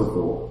an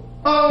afterthought.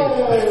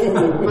 Oh,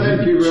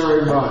 thank you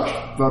very much.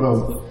 But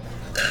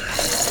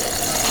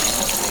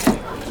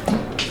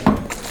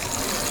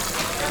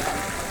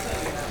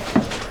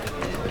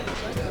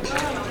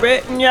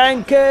Britain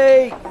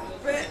Yankee!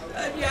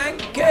 Britain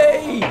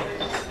Yankee!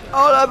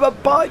 I'll have a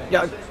pint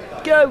now.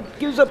 Go,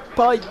 give us a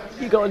pint.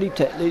 You got any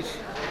tetlers?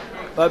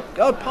 A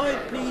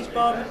pint, please,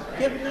 Bob.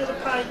 Give another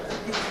pint.